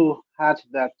 Just to add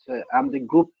that I'm the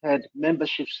group head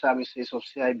membership services of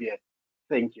CIBN.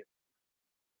 Thank you.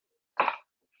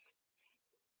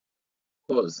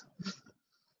 Pause.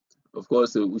 Of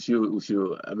course, we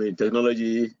should. I mean,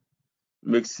 technology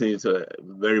makes things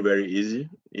very, very easy.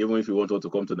 Even if you want to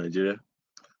come to Nigeria,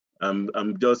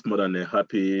 I'm just more than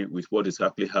happy with what is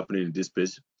actually happening in this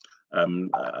space.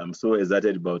 I'm so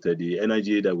excited about the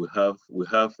energy that we have. We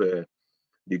have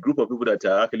the group of people that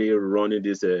are actually running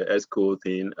this ESCO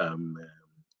thing.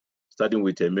 Starting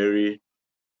with Mary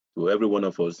to every one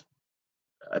of us.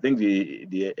 I think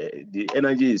the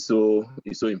energy is so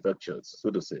infectious, so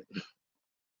to say.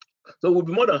 So we'll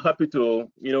be more than happy to,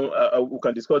 we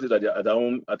can discuss it at our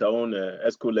own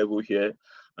ESCO level here,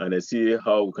 and see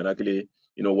how we can actually,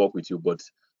 work with you. But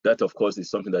that, of course,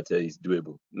 is something that is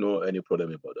doable. No any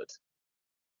problem about that.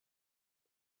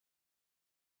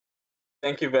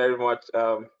 Thank you very much,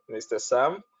 Mr.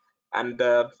 Sam. And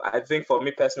I think for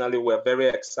me personally, we're very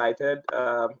excited.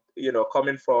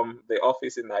 Coming from the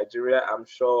office in Nigeria, I'm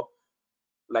sure,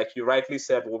 like you rightly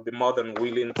said, we'll be more than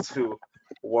willing to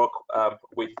work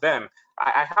with them.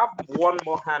 I have one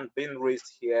more hand being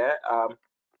raised here,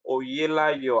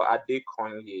 Oyelayo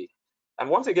Adekonye. And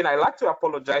once again, I'd like to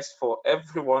apologize for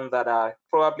everyone that I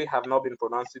probably have not been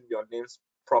pronouncing your names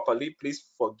properly. Please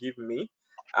forgive me.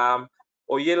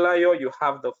 Oyelayo, you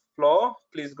have the floor.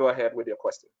 Please go ahead with your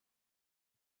question.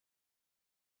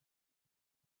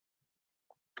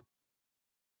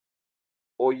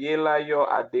 Oyelayo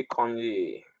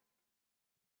Adekonye.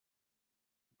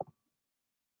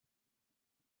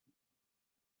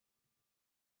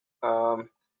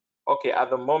 Okay, at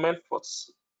the moment,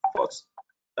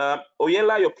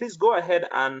 Oyelayo, please go ahead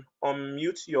and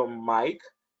unmute your mic,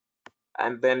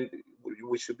 and then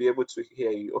we should be able to hear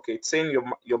you. Okay, it's saying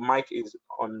your mic is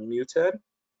unmuted.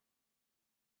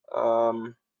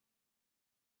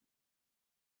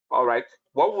 All right,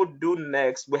 what we'll do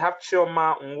next, we have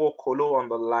Chioma Nwokolo on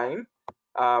the line.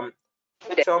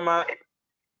 Chioma,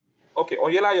 okay,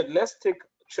 Oyelayo, let's take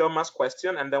Chioma's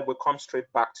question and then we'll come straight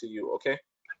back to you, okay?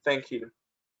 Thank you.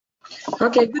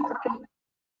 Okay,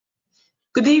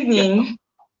 good evening.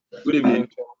 Yeah. Good evening.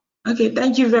 Okay,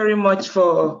 thank you very much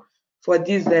for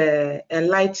this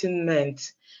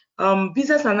enlightenment.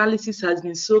 Business analysis has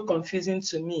been so confusing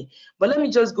to me, but let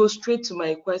me just go straight to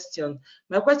my question.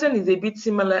 My question is a bit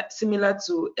similar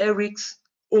to Eric's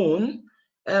own.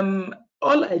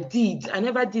 All I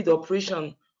never did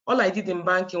operation. All I did in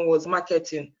banking was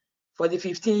marketing for the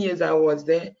 15 years I was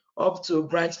there, up to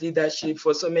branch leadership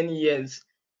for so many years.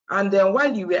 And then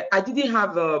while I didn't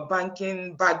have a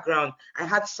banking background, I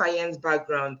had science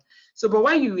background. So, but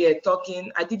while you were talking,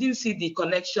 I didn't see the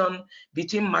connection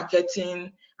between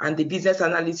marketing and the business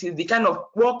analysis.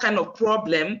 What kind of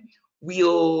problem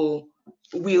will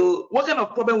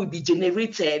be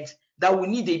generated that we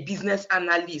need a business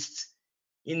analyst?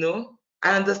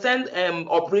 I understand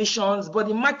operations, but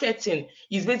the marketing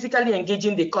is basically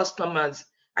engaging the customers.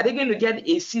 Are they going to get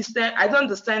a system? I don't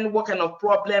understand what kind of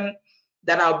problem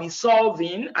that I'll be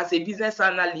solving as a business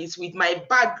analyst with my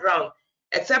background,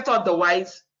 except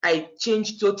otherwise I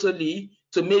changed totally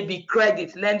to maybe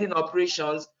credit lending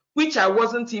operations, which I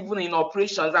wasn't even in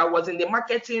operations. I was in the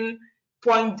marketing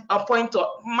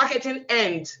marketing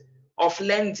end of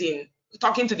lending,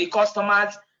 talking to the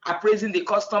customers, appraising the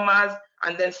customers,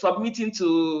 and then submitting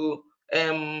to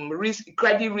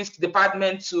credit risk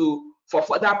department for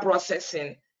further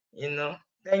processing.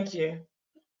 Thank you.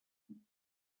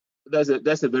 That's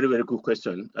a very, very good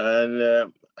question.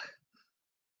 And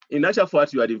in actual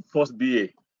fact, you are the first BA.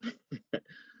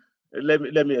 let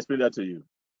me explain that to you.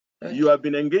 Okay. You have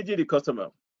been engaging the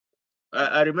customer.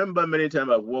 I remember many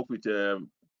times I've worked with people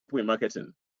in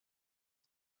marketing.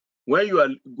 When you are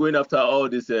going after all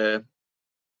this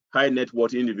high net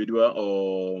worth individual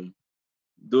or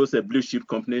those blue chip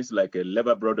companies like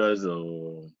Lever Brothers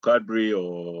or Cadbury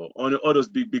or all those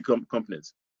big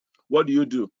companies, what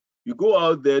do? You go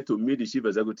out there to meet the chief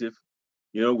executive,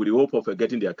 with the hope of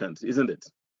getting the account, isn't it?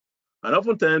 And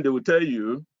oftentimes they will tell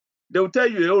you a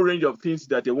whole range of things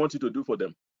that they want you to do for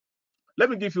them. Let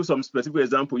me give you some specific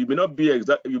example. You may not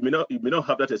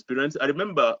have that experience. I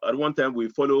remember at one time we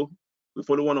follow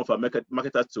one of our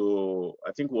marketers to,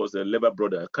 I think it was a Lever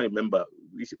Brother. I can't remember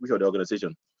which of the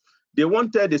organization. They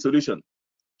wanted a solution,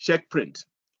 check print.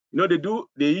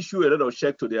 They issue a lot of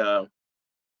check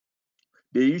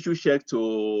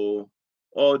to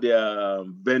all their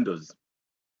vendors.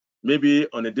 Maybe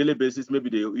on a daily basis, maybe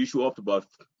they issue up to about,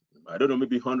 I don't know,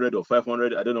 maybe 100 or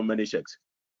 500, I don't know, many checks.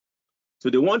 So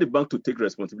they want the bank to take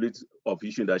responsibility of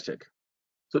issuing that check.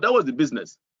 So that was the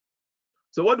business.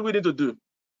 So what we need to do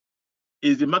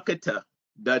is the marketer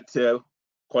that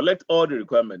collect all the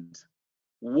requirements,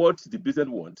 what the business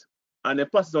wants, and then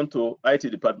pass it on to IT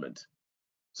department.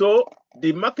 So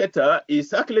the marketer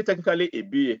is actually technically a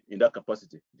BA in that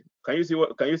capacity. Can you see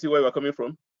where we're coming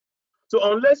from?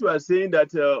 So unless we are saying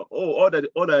that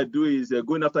all I do is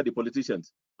going after the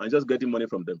politicians and just getting money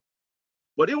from them,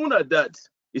 but even at that,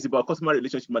 it's about customer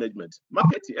relationship management,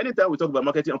 marketing. Anytime we talk about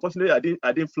marketing, unfortunately, I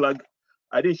didn't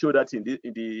show that in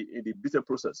the business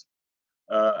process.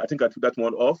 I think I took that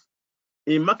one off.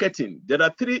 In marketing, there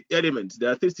are three elements. There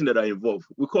are three things that are involved.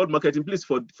 We call marketing. Please,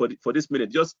 for this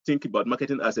minute, just think about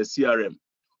marketing as a CRM,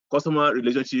 customer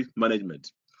relationship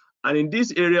management. And in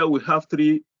this area, we have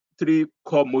three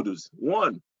core modules.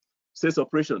 One, sales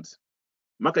operations,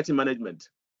 marketing management,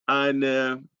 and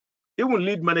even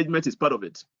lead management is part of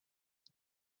it.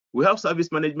 We have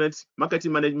service management,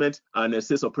 marketing management, and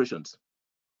sales operations.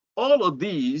 All of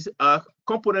these are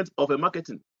components of a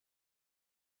marketing.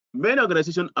 Many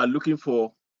organizations are looking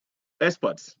for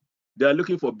experts. They are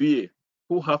looking for BA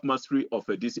who have mastery of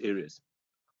these areas.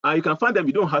 And you can find them.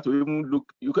 You don't have to even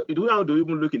look. You don't have to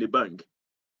even look in the bank.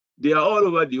 They are all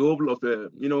over the whole of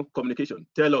communication.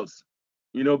 TELUS,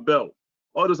 Bell,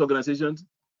 all those organizations.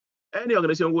 Any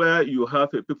organization where you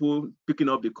have people picking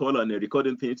up the call and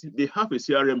recording things, they have a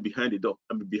CRM behind the door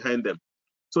and behind them.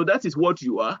 So that is what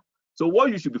you are. So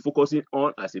what you should be focusing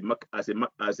on as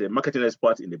a marketing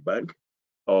expert in the bank,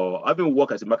 or having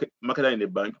worked as a marketer in the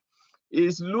bank,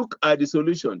 is look at the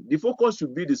solution. The focus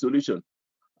should be the solution.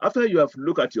 After you have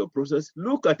looked at your process,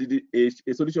 look at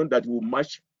a solution that will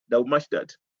match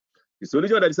that. The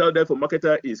solution that is out there for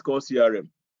marketer is called CRM.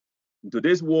 In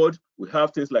today's world, we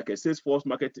have things like a Salesforce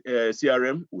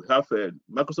CRM, we have a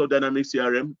Microsoft Dynamics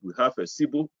CRM, we have a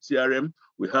CIBO CRM,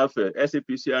 we have a SAP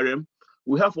CRM.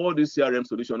 We have all these CRM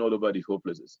solutions all over the whole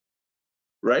places,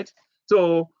 right?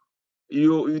 So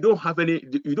you don't have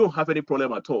any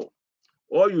problem at all.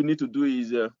 All you need to do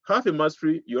is have a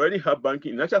mastery. You already have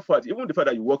banking. In actual fact, even the fact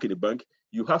that you work in a bank,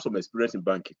 you have some experience in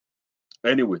banking.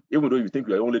 Anyway, even though you think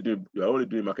you are only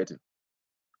doing marketing,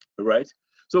 right?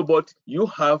 So, but you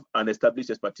have an established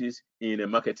expertise in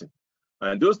marketing,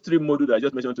 and those three modules I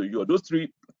just mentioned to you, those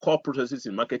three core processes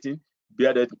in marketing,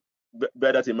 bear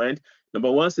that in mind. Number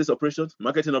one, sales operations,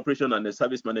 marketing operation, and the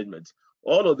service management.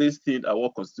 All of these things are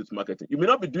what constitutes marketing. You may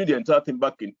not be doing the entire thing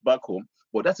back home,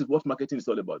 but that is what marketing is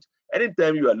all about.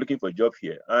 Anytime you are looking for a job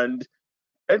here, and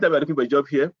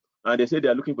they say they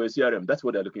are looking for a CRM, that's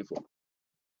what they're looking for.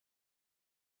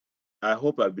 I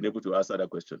hope I've been able to answer that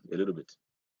question a little bit.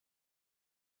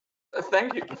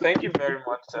 Thank you very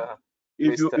much,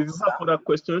 if you have further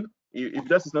question, if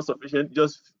that is not sufficient,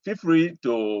 just feel free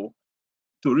to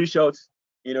reach out,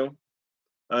 and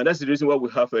that's the reason why we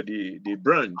have the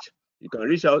branch. You can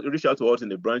reach out to us in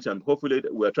the branch, and hopefully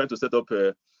we are trying to set up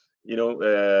call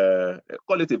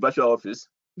it a virtual office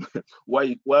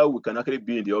while we can actually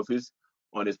be in the office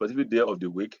on a specific day of the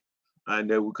week, and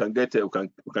we can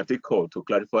take call to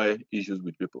clarify issues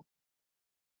with people.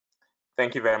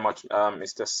 Thank you very much,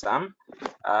 Mr. Sam,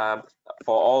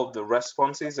 for all the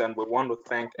responses, and we want to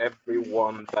thank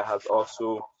everyone that has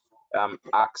also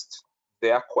asked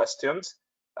their questions.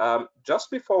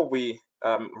 Just before we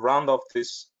round off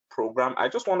this program, I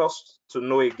just want us to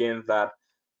know again that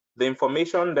the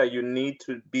information that you need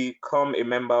to become a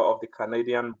member of the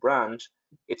Canadian branch,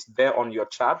 it's there on your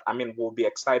chat. I mean, we'll be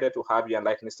excited to have you. And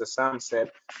like Mr. Sam said,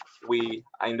 we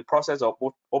are in the process of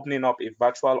opening up a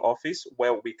virtual office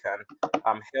where we can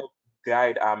help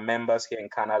guide our members here in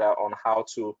Canada on how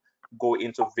to go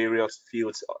into various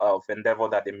fields of endeavor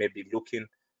that they may be looking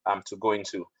to go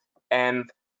into. And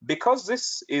because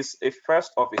this is a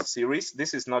first of a series,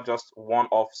 this is not just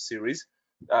one-off series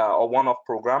or one-off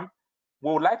program,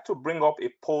 we would like to bring up a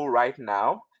poll right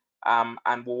now,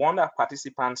 and we want our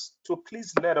participants to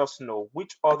please let us know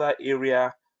which other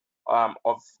area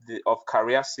of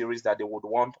career series that they would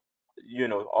want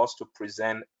us to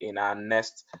present in our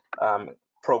next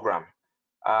program.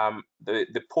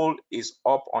 The poll is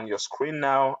up on your screen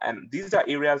now, and these are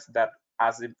areas that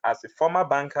as a former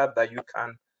banker that you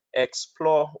can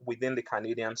explore within the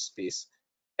Canadian space,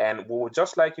 and we would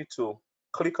just like you to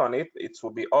click on it. It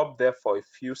will be up there for a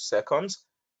few seconds,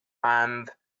 and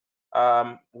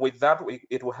with that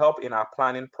it will help in our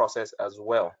planning process as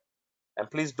well. And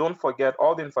please don't forget,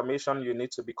 all the information you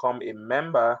need to become a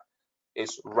member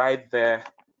is right there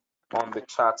on the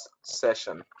chat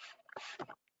session.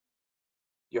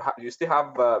 You still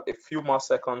have a few more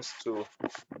seconds to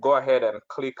go ahead and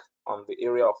click on the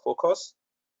area of focus,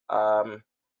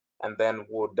 and then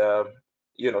would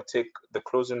take the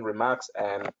closing remarks,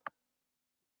 and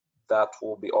that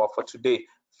will be all for today.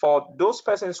 For those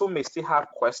persons who may still have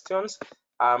questions,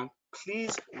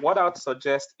 please, what I would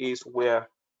suggest is we're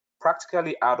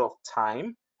practically out of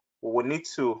time. We will need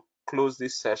to close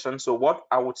this session. So what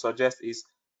I would suggest is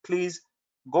please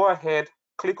go ahead,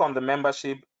 click on the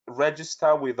membership,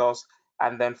 register with us,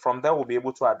 and then from there we'll be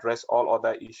able to address all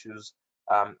other issues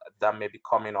that may be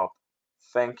coming up.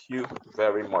 Thank you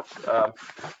very much.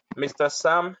 Mr.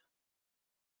 Sam,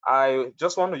 I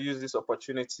just want to use this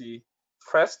opportunity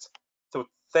first to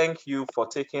thank you for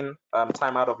taking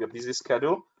time out of your busy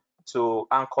schedule to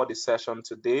anchor the session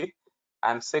today.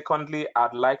 And secondly,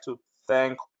 I'd like to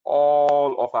thank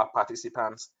all of our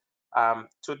participants.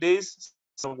 Today's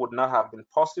session would not have been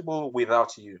possible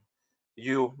without you.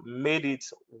 You made it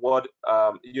what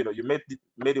you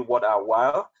made it worth our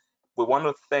while. We want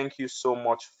to thank you so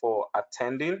much for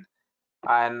attending.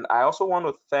 And I also want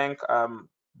to thank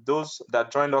those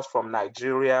that joined us from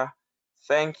Nigeria.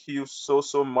 Thank you so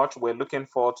much. We're looking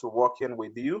forward to working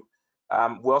with you.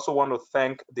 We also want to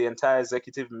thank the entire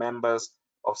executive members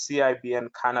of CIBN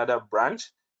Canada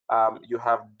branch. You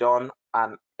have done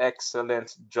an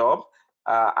excellent job.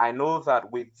 I know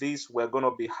that with this, we're going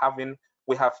to be having,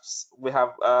 we have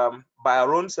by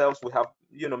our own selves, we have,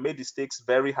 made the stakes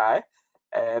very high.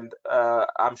 And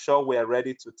I'm sure we're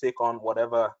ready to take on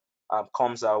whatever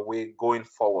comes our way going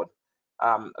forward.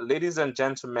 Ladies and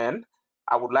gentlemen,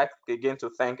 I would like again to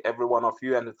thank every one of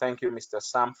you and to thank you, Mr.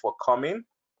 Sam, for coming.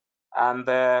 And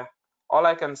all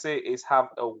I can say is have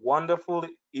a wonderful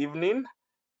evening.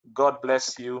 God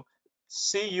bless you.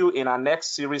 See you in our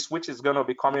next series, which is going to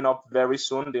be coming up very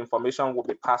soon. The information will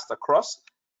be passed across.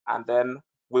 And then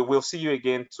we will see you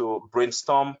again to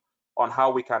brainstorm on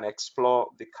how we can explore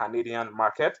the Canadian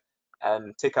market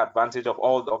and take advantage of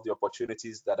all of the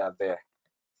opportunities that are there.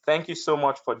 Thank you so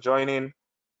much for joining,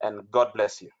 and God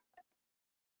bless you.